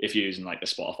 if you're using like the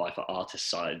Spotify for artist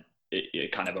side,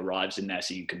 it kind of arrives in there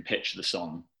so you can pitch the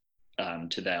song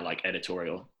to their like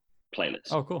editorial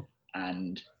playlist. Oh, cool.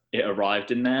 And it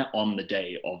arrived in there on the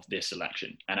day of this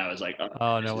election. And I was like,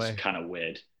 oh, no this is way. kind of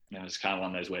weird. It was kind of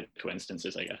one of those weird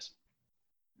coincidences, I guess.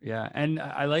 Yeah, and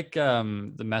I like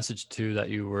the message too that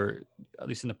you were, at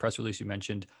least in the press release you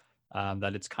mentioned,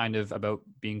 that it's kind of about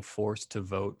being forced to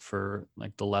vote for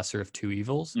like the lesser of two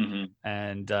evils. Mm-hmm.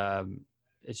 And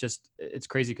it's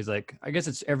crazy because like I guess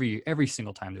it's every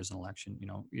single time there's an election,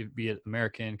 be it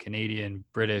American, Canadian,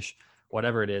 British,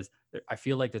 whatever it is, I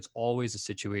feel like it's always a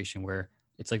situation where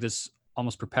it's like this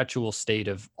almost perpetual state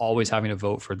of always having to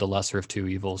vote for the lesser of two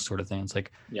evils sort of thing. It's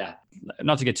like, yeah,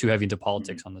 not to get too heavy into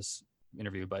politics on this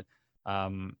interview, but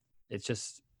it's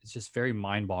just very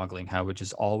mind-boggling how it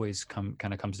just always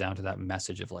comes down to that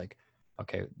message of like,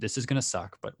 okay, this is gonna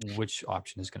suck, but which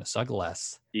option is gonna suck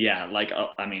less? Yeah, like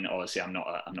I mean, obviously, I'm not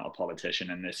a politician,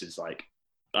 and this is like,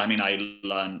 I mean, I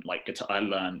learned like guitar. I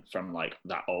learned from like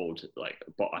that old like,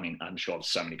 but I mean, I'm sure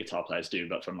so many guitar players do,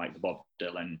 but from like the Bob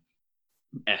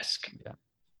Dylan-esque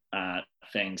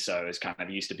thing. So it's kind of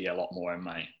used to be a lot more in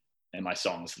my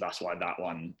songs. That's why that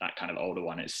kind of older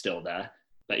one is still there.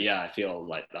 But yeah, I feel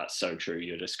like that's so true.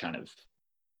 You're just kind of,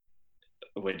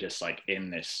 we're just like in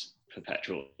this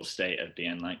perpetual state of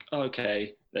being like, oh,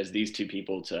 okay, there's these two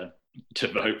people to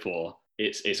vote for.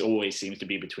 It's always seems to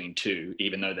be between two,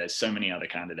 even though there's so many other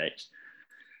candidates.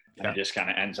 And it just kind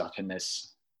of ends up in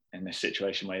this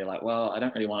situation where you're like, well, I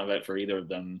don't really want to vote for either of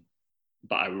them,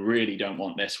 but I really don't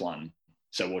want this one,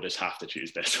 so we'll just have to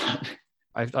choose this one.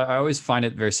 I always find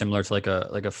it very similar to like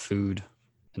a food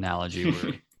analogy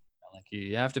where like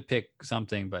you have to pick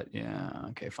something, but yeah,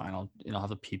 okay, fine, I'll have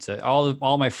the pizza.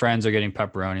 All my friends are getting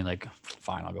pepperoni, like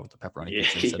fine, I'll go with the pepperoni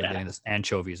pizza instead of getting this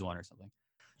anchovies one or something.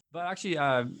 But actually,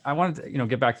 I wanted to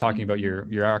get back talking about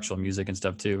your actual music and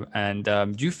stuff too. And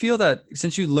do you feel that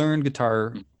since you learned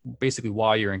guitar basically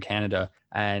while you're in Canada,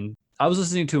 and I was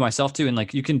listening to it myself too, and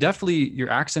like you can definitely, your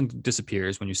accent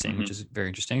disappears when you sing, which is very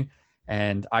interesting.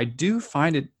 And I do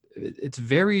find it's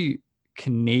very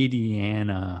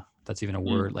Canadiana. That's even a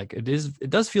word. Like it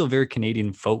does feel very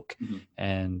Canadian folk,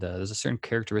 and there's a certain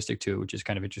characteristic to it, which is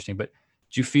kind of interesting. But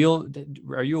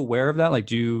are you aware of that? Like,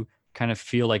 do you kind of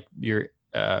feel like your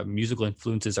musical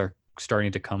influences are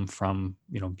starting to come from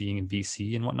being in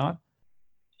BC and whatnot?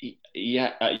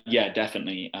 Yeah,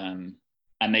 definitely.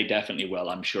 And they definitely will,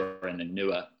 I'm sure, in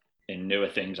newer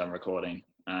things I'm recording.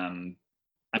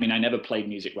 I mean, I never played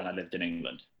music when I lived in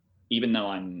England, even though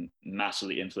I'm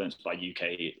massively influenced by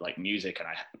UK like music, and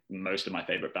most of my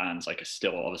favorite bands like are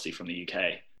still obviously from the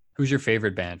UK. Who's your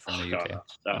favorite band from the UK? God,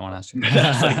 I want to ask you.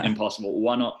 That's like impossible.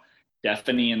 One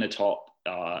definitely in the top.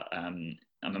 I'm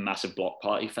a massive Block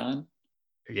Party fan.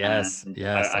 Yes.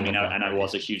 I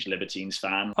was a huge Libertines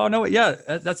fan. Oh no, yeah,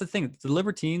 that's the thing. The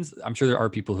Libertines, I'm sure there are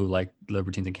people who like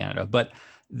Libertines in Canada, but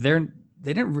their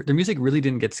music really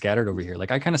didn't get scattered over here. Like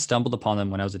I kind of stumbled upon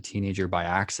them when I was a teenager by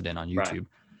accident on YouTube.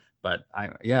 Right. But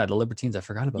the Libertines, I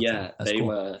forgot about them. Yeah, that's they cool.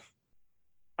 were.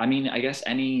 I mean, I guess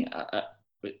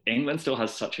England still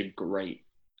has such a great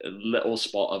little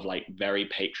spot of like very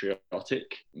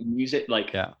patriotic music.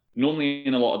 Like normally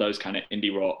in a lot of those kind of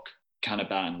indie rock kind of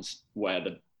bands where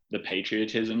the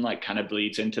patriotism like kind of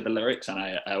bleeds into the lyrics, and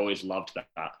I always loved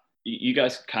that. You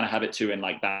guys kind of have it too in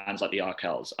like bands like the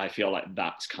Arkells. I feel like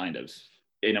that's kind of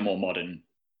in a more modern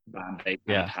band they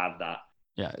kind of have that.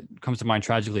 Yeah, it comes to mind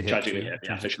Tragically Hip.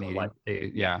 Yeah, for sure. Like,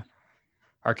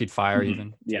 Arcade Fire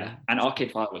even. Yeah, and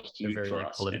Arcade Fire was huge for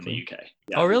us in the UK.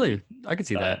 Yeah. Oh really? I could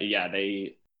see that. Yeah,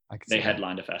 they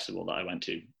headlined a festival that I went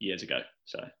to years ago.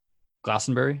 So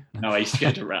Glastonbury? No, I used to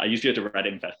go to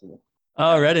Reading Festival.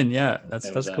 Oh, Reading, yeah,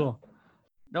 that's cool.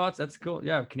 No, that's cool.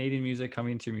 Yeah, Canadian music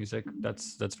coming into your music.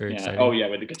 That's very Yeah. exciting. Oh yeah,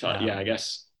 with the guitar. Yeah, I Um,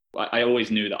 guess I always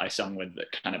knew that I sung with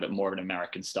kind of a more of an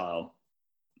American style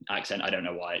accent. I don't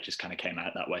know why, it just kind of came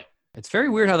out that way. it's very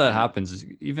weird how that Um, happens.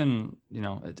 Even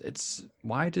it's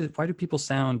why do people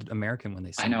sound American when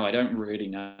they I sing? know, I don't really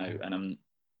know, and I'm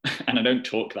and I don't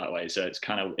talk that way, so it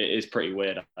is pretty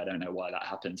weird. I don't know why that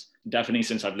happens. Definitely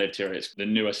since I've lived here, it's the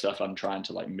newer stuff I'm trying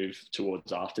to like move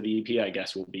towards after the EP. I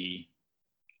guess will be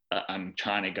I'm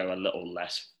trying to go a little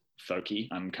less folky.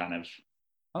 I'm kind of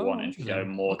Oh, wanting to go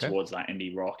interesting. more Okay. towards that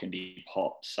indie rock, indie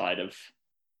pop side of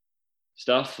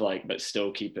stuff, like, but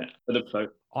still keep it for the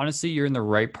folk. Honestly, you're in the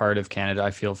right part of Canada,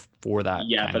 I feel, for that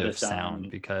Yeah, for kind the of sound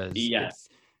sound. because Yeah, it's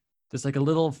there's like a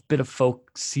little bit of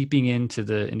folk seeping into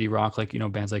the indie rock, like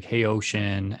bands like Hey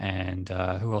Ocean and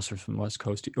who else are from West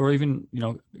Coast, or even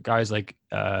guys like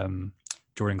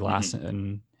Jordan Glass hmm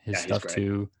and his yeah, he's stuff great.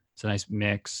 too. It's a nice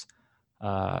mix.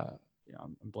 Uh,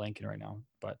 I'm blanking right now,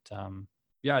 but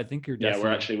yeah, I think you're Yeah, we're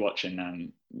definitely. actually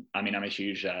watching. I mean, I'm a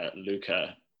huge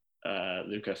Luca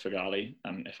Fagali,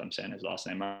 if I'm saying his last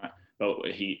name right. But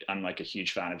I'm like a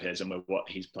huge fan of his, and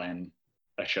he's playing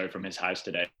a show from his house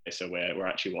today. So we're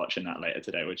actually watching that later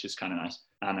today, which is kind of nice.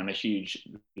 And I'm a huge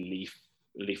Leaf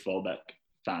Volbeck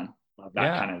fan. Like that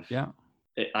Yeah, kind of, yeah.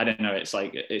 I don't know. It's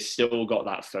like it's still got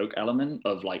that folk element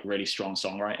of like really strong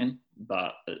songwriting,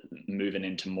 but moving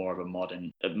into more of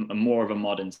a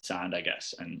modern sound, I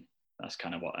guess. And that's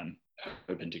kind of what I'm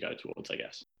hoping to go towards, I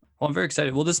guess. Well, I'm very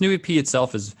excited. Well, this new EP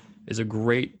itself is a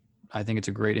great. I think it's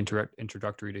a great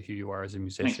introductory to who you are as a Thanks,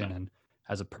 musician man. and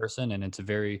as a person, and it's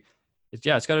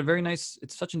got a very nice.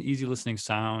 It's such an easy listening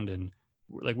sound, and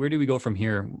like, where do we go from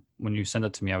here? When you sent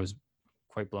that to me, I was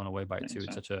quite blown away by it too. Thanks, It's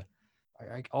man. such a.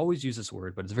 I always use this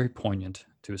word, but it's very poignant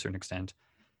to a certain extent.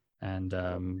 And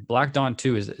Black Dawn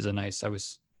too is a nice. I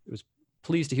was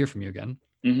pleased to hear from you again.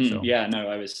 So Yeah, no,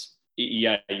 I was.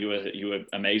 Yeah, you were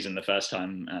amazing the first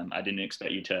time. I didn't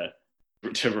expect you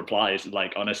to reply.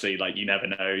 Like honestly, like you never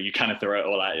know. You kind of throw it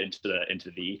all out into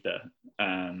the ether.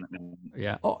 And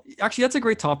yeah. Oh, actually, that's a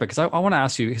great topic because I want to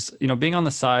ask you, because, being on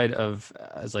the side of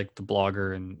as like the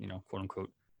blogger and, quote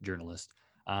unquote journalist.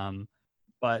 Um,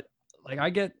 but like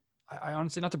I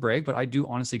honestly, not to brag, but I do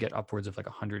honestly get upwards of like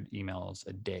 100 emails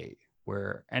a day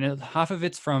half of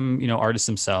it's from, artists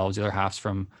themselves, the other half's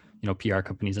from, PR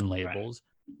companies and right. labels.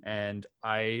 And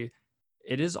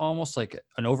it is almost like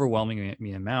an overwhelming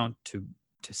amount to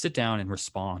sit down and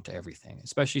respond to everything,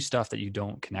 especially stuff that you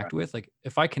don't connect Right. with. Like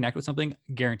if I connect with something,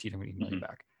 guaranteed I'm going to email you Mm-hmm.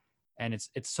 back. And it's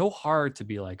so hard to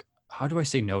be like, how do I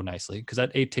say no nicely? Because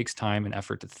that it takes time and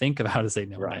effort to think of how to say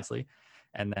no Right. nicely,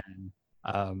 and then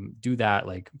do that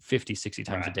like 50, 60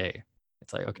 times a Right. day.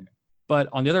 It's like, okay. But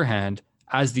on the other hand,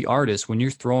 as the artist, when you're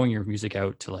throwing your music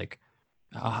out to like,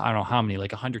 I don't know how many,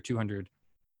 like 100, 200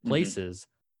 Mm-hmm. places,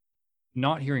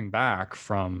 not hearing back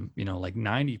from, like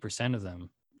 90% of them,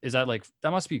 is that like,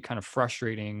 that must be kind of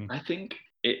frustrating. I think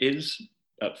it is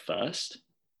at first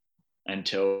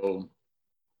until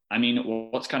I mean,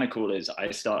 what's kind of cool is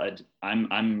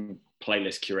I'm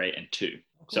playlist curating too.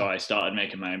 So Cool. I started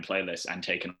making my own playlists and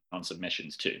taking on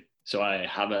submissions too. So I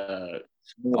have a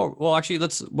small Oh, well, actually,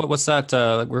 what's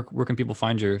that? Where can people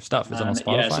find your stuff? Is it on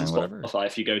yeah, it's Spotify on and whatever? Spotify.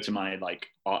 If you go to my like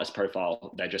artist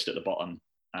profile, they're just at the bottom.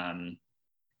 Um,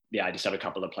 yeah, I just have a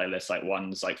couple of playlists. Like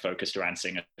one's like focused around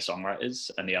singer songwriters,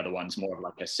 and the other one's more of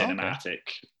like a Oh, okay. cinematic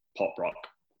pop rock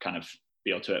kind of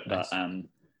feel to it. But Nice.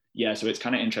 yeah, so it's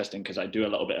kind of interesting because I do a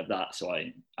little bit of that. So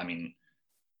I mean,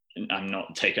 I'm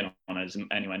not taking on as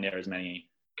anywhere near as many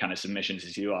kind of submissions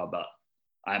as you are, but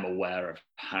I'm aware of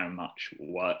how much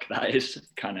work that is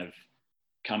kind of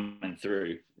coming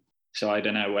through. So I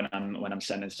don't know, when I'm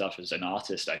sending stuff as an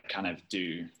artist, I kind of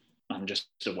do. I'm just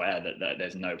aware that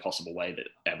there's no possible way that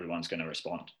everyone's going to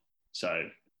respond. So,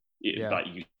 Yeah. but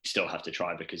you still have to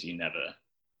try because you never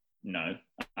know.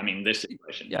 I mean, this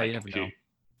situation, Yeah, you like never know.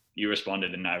 you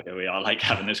responded, and now here we are, like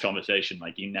having this conversation.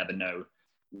 Like you never know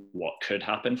what could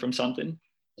happen from something.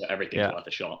 So everything's Yeah, worth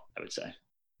a shot, I would say.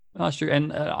 no, that's true.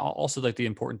 And also, like, the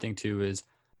important thing too is,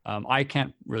 I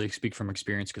can't really speak from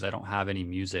experience because I don't have any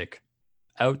music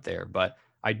out there, but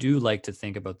I do like to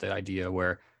think about the idea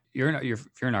where if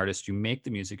you're an artist, you make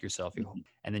the music yourself, Mm-hmm.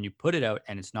 and then you put it out,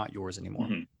 and it's not yours anymore.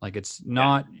 Mm-hmm. Like it's Yeah,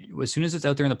 not, as soon as it's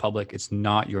out there in the public, it's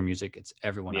not your music; it's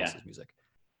everyone yeah. else's music.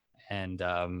 And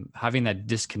having that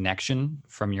disconnection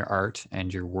from your art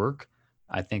and your work,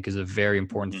 I think, is a very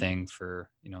important Mm-hmm. thing for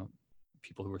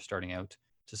people who are starting out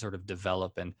to sort of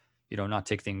develop and not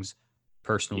take things Yeah,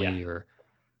 personally, or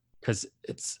because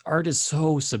it's art is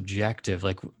so subjective.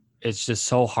 Like it's just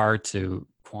so hard to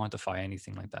quantify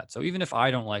anything like that. So even if I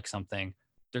don't like something,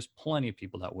 there's plenty of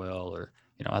people that will, or,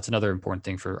 you know, that's another important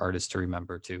thing for artists to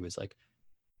remember too, is like,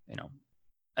 you know,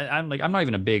 I'm not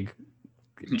even a big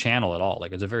channel at all.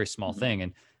 Like it's a very small thing.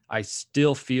 And I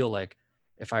still feel like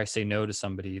if I say no to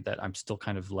somebody, that I'm still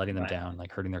kind of letting them Right. down,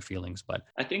 like hurting their feelings. But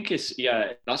I think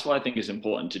that's why I think it's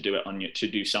important to do it to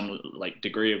do some like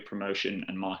degree of promotion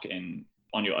and marketing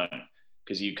on your own,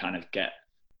 because you kind of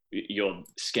your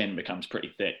skin becomes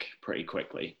pretty thick pretty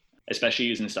quickly, especially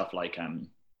using stuff like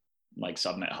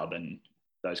Submit Hub and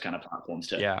those kind of platforms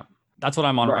to. yeah, that's what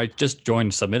I'm on. Right. I just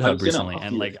joined Submit I Hub was gonna recently, ask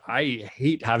and you. like I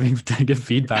hate having to give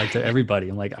feedback to everybody.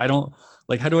 I'm like, I don't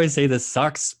like, how do I say this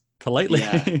sucks politely?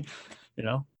 Yeah. You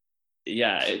know?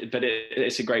 Yeah,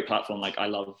 it's a great platform. Like I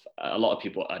love a lot of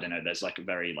people. I don't know. There's like a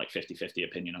very like 50-50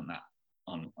 opinion on that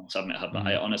on Submit Hub, but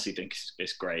I honestly think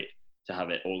it's great to have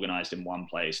it organized in one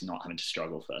place, not having to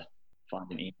struggle for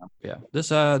finding email. Yeah.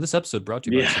 This episode brought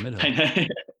to you by Yeah, Submit I Hub. know.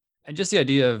 And just the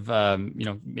idea of you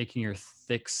know, making your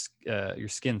your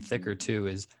skin thicker too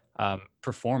is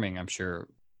performing. I'm sure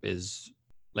is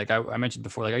like I mentioned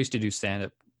before. Like I used to do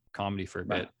stand-up comedy for a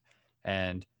Right. bit,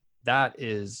 and that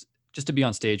is just to be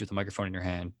on stage with a microphone in your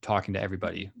hand, talking to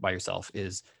everybody by yourself.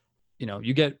 Is, you know,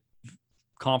 you get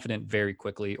confident very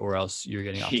quickly, or else you're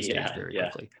getting off the stage very Yeah.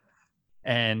 quickly.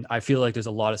 And I feel like there's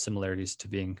a lot of similarities to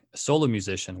being a solo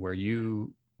musician, where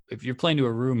if you're playing to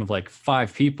a room of like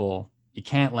 5 people, you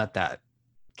can't let that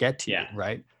get to you, Yeah.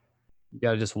 right? You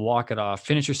got to just walk it off,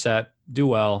 finish your set, do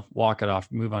well, walk it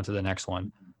off, move on to the next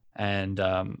one. And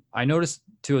I noticed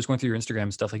too, I was going through your Instagram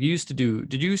and stuff. Like did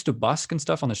you used to busk and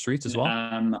stuff on the streets as well?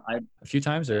 A few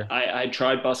times, or I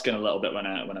tried busking a little bit when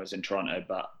I was in Toronto,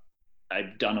 but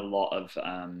I've done a lot of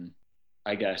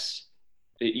I guess.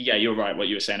 Yeah, you're right. What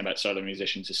you were saying about solo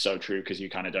musicians is so true, because you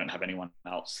kind of don't have anyone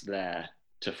else there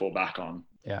to fall back on.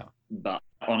 yeah, But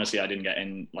honestly, I didn't get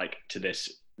in like to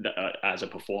this as a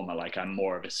performer. Like I'm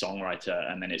more of a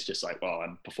songwriter, and then it's just like, well,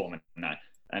 I'm performing now.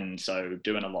 And so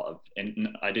doing a lot of,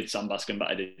 I did some busking, but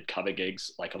I did cover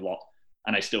gigs like a lot,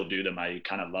 and I still do them. I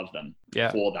kind of love them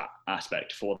yeah, for that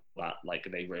aspect, for that, like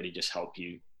they really just help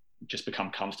you just become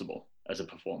comfortable as a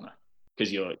performer,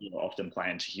 because you're often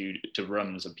playing to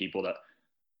rooms of people that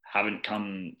haven't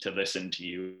come to listen to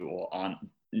you, or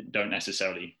don't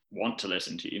necessarily want to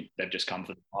listen to you. They've just come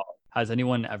for the part. Has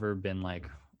anyone ever been like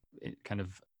kind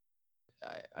of,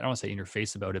 I don't want to say in your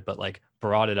face about it, but like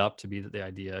brought it up to be the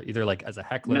idea, either like as a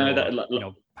heckler No, or, you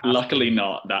know, luckily passively,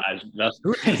 not. That's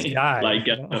who is this guy? like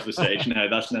get You know? off the stage. No,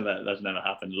 that's never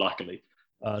happened. Luckily,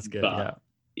 Oh, that's good. but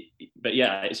Yeah. but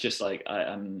yeah, it's just like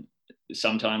I'm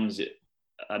sometimes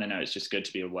I don't know. It's just good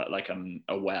to be aware. Like I'm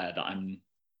aware that I'm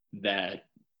there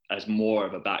as more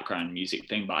of a background music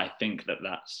thing. But I think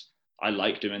I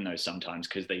like doing those sometimes,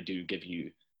 because they do give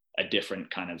you a different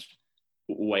kind of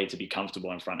way to be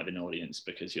comfortable in front of an audience,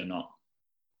 because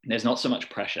there's not so much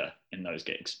pressure in those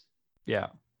gigs. Yeah,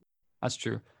 that's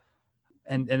true.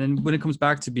 And then when it comes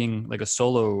back to being like a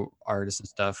solo artist and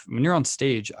stuff, when you're on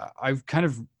stage, I've kind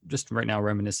of just right now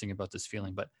reminiscing about this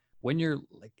feeling, but when you're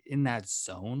like in that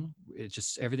zone, it's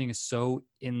just everything is so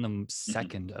in the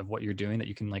second of what you're doing that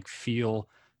you can like feel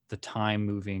the time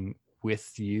moving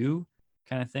with you,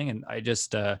 kind of thing. And I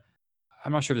just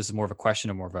I'm not sure if this is more of a question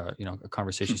or more of a, you know, a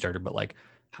conversation starter, but like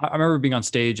I remember being on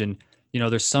stage, and, you know,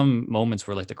 there's some moments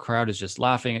where like the crowd is just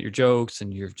laughing at your jokes,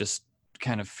 and you're just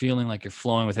kind of feeling like you're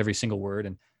flowing with every single word.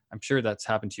 And I'm sure that's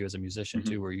happened to you as a musician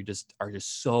too, where you just are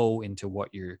just so into what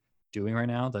you're doing right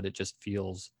now that it just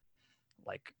feels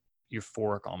like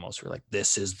euphoric almost. We're like,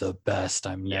 this is the best.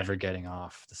 I'm never getting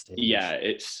off the stage. Yeah,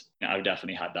 I've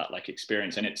definitely had that like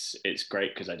experience, and it's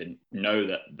great, because I didn't know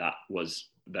that was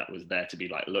there to be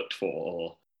like looked for,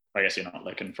 or I guess you're not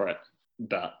looking for it.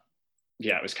 But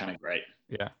yeah, it was kind of great.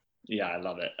 Yeah, I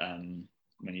love it.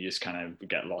 When you just kind of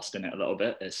get lost in it a little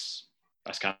bit,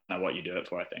 that's kind of what you do it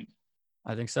for, I think.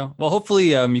 I think so. Well,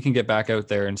 hopefully you can get back out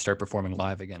there and start performing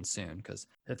live again soon, because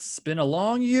it's been a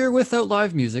long year without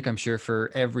live music, I'm sure,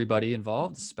 for everybody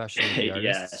involved, especially the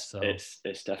artists. Yeah,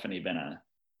 it's definitely been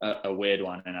a weird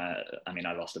one. And I mean,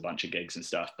 I lost a bunch of gigs and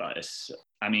stuff, but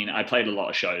I played a lot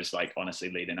of shows, like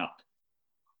honestly, leading up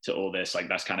to all this. Like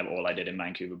that's kind of all I did in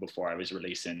Vancouver before I was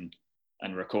releasing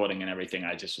and recording and everything.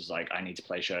 I just was like, I need to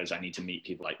play shows. I need to meet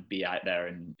people, like be out there.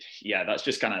 And yeah, that's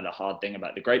just kind of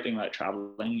the great thing about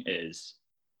traveling is,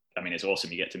 I mean, it's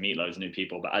awesome. You get to meet loads of new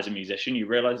people, but as a musician, you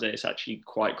realize that it's actually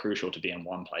quite crucial to be in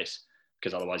one place,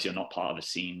 because otherwise you're not part of a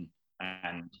scene.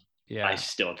 And Yeah. I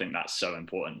still think that's so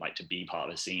important, like to be part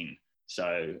of a scene.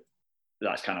 So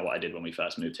that's kind of what I did when we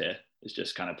first moved here, is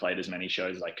just kind of played as many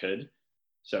shows as I could.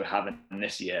 So having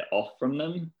this year off from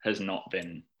them has not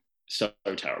been so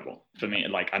terrible for me.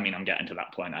 Like, I mean, I'm getting to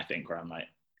that point, I think, where I'm like,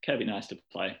 Can be nice to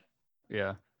play.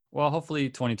 Yeah. Well, hopefully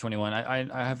 2021. I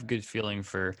have a good feeling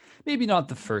for maybe not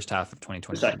the first half of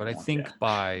 2021, second but I half, think yeah.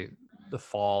 by the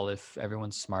fall, if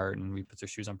everyone's smart and we put their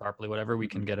shoes on properly, whatever, we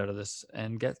can Mhm. get out of this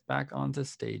and get back onto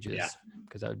stages. Yeah.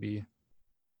 Because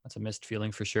that's a missed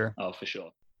feeling for sure. Oh, for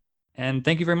sure. And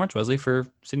thank you very much, Wesley, for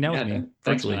sitting down Yeah, with me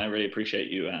thanks, virtually. man. I really appreciate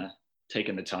you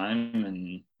taking the time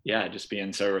and yeah, just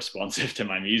being so responsive to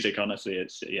my music. Honestly,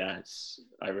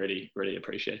 I really, really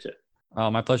appreciate it. Oh,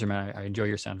 my pleasure, man. I enjoy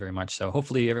your sound very much. So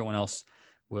hopefully everyone else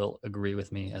will agree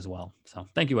with me as well. So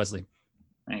thank you, Wesley.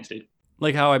 Thanks, dude.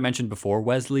 Like how I mentioned before,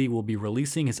 Wesley will be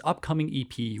releasing his upcoming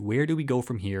EP, Where Do We Go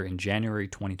From Here, in January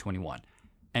 2021.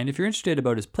 And if you're interested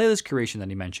about his playlist curation that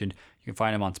he mentioned, you can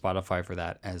find him on Spotify for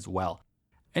that as well.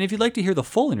 And if you'd like to hear the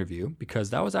full interview, because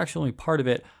that was actually only part of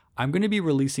it, I'm going to be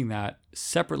releasing that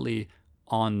separately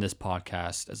on this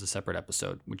podcast as a separate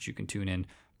episode, which you can tune in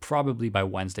probably by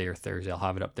Wednesday or Thursday. I'll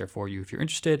have it up there for you if you're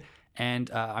interested. And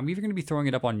I'm even going to be throwing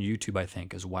it up on YouTube, I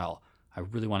think, as well. I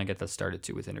really want to get that started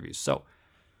too with interviews. So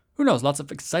who knows? Lots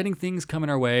of exciting things coming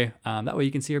our way. That way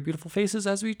you can see our beautiful faces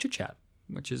as we chit chat,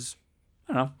 which is,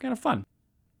 I don't know, kind of fun.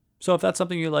 So if that's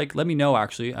something you like, let me know,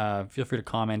 actually. Feel free to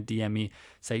comment, DM me,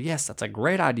 say, yes, that's a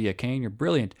great idea, Kane. You're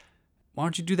brilliant. Why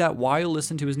don't you do that while you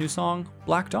listen to his new song,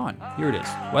 Black Dawn? Here it is.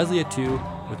 Wesley at 2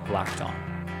 with Black Dawn.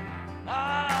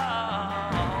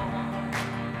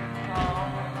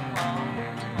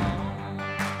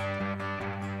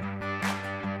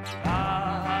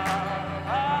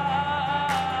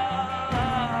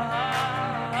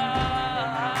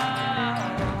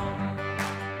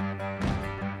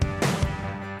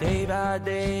 Day by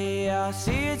day I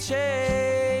see a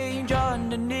change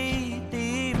underneath the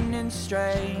evening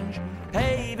strange,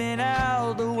 paving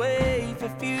out the way for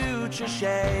future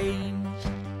change.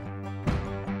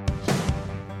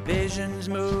 Visions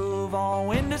move on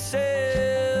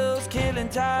windowsills, killing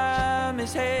time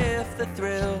is half the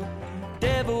thrill.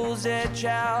 Devils etch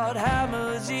out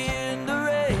hammers in the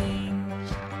rain.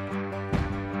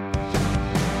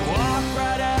 Walk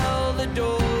right out the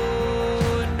door.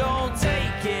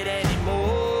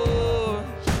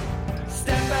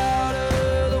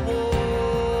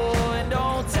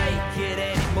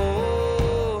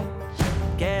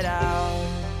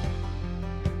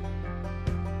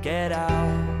 Get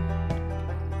out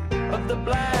of the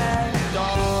black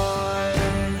dawn.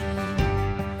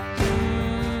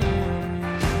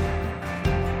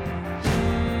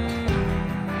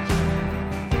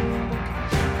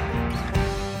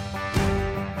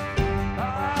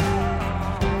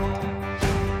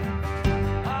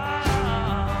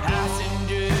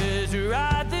 Passengers who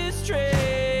ride this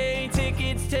train,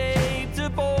 tickets taped to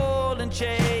ball and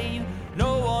chain.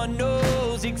 No one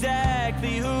knows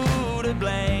exactly who to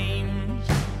blame.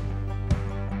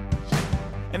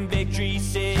 And victory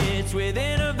sits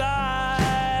within a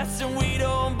vice, and we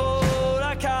don't bolt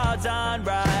our cards on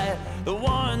right. The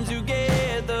ones who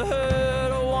get the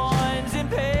hurt are ones in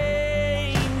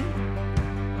pain.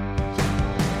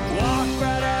 Walk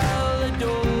right out the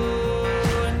door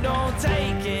and don't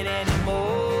take it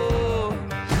anymore.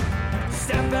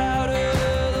 Step out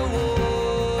of the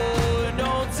war and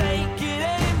don't take it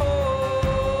anymore.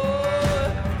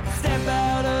 Step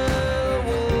out of the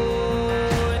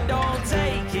war and don't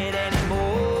take it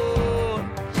anymore.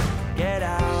 Get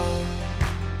out.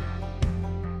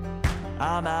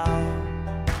 I'm out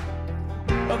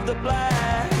of the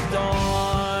black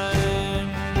dawn.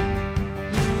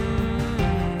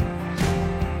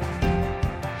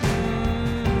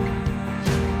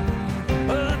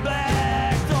 The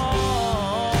black dawn.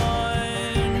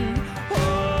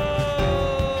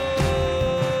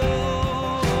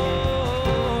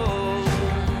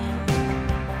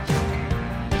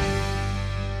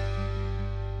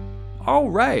 All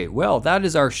right. Well, that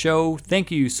is our show.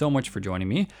 Thank you so much for joining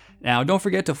me. Now, don't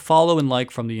forget to follow and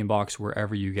like From the Inbox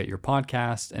wherever you get your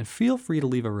podcasts, and feel free to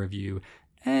leave a review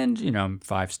and,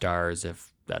 5 stars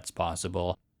if that's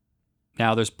possible.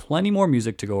 Now, there's plenty more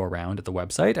music to go around at the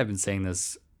website. I've been saying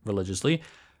this religiously,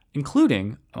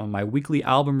 including my weekly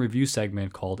album review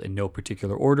segment called In No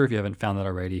Particular Order. If you haven't found that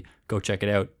already, go check it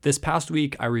out. This past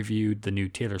week, I reviewed the new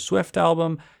Taylor Swift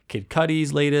album, Kid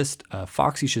Cudi's latest,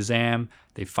 Foxy Shazam,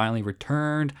 They Finally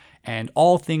Returned, and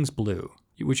All Things Blue,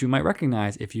 which you might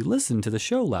recognize if you listened to the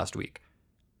show last week.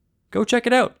 Go check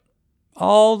it out.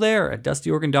 All there at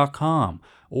dustyorgan.com.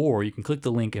 Or you can click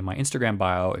the link in my Instagram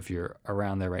bio if you're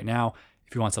around there right now.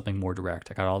 If you want something more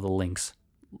direct, I got all the links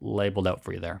labeled out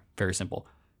for you there. Very simple.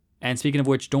 And speaking of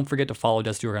which, don't forget to follow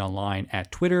Dusty Organ online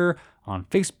at Twitter, on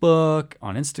Facebook,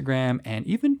 on Instagram, and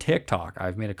even TikTok.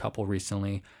 I've made a couple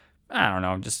recently. I don't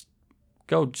know, just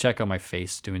go check out my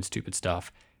face doing stupid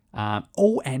stuff.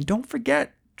 And don't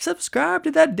forget, subscribe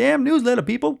to that damn newsletter,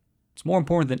 people. It's more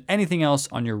important than anything else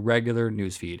on your regular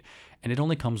newsfeed, and it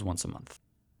only comes once a month.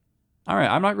 All right,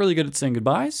 I'm not really good at saying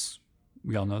goodbyes.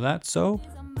 We all know that, so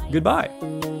goodbye.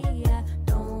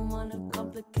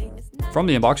 From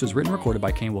the Inbox was written and recorded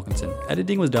by Kane Wilkinson.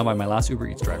 Editing was done by my last Uber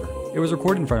Eats driver. It was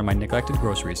recorded in front of my neglected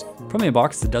groceries. From the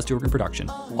Inbox is a Dusty Organ production.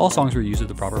 All songs were used with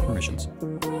the proper permissions.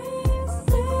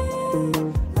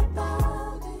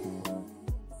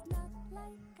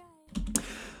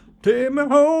 Take me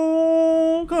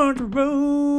home, country road.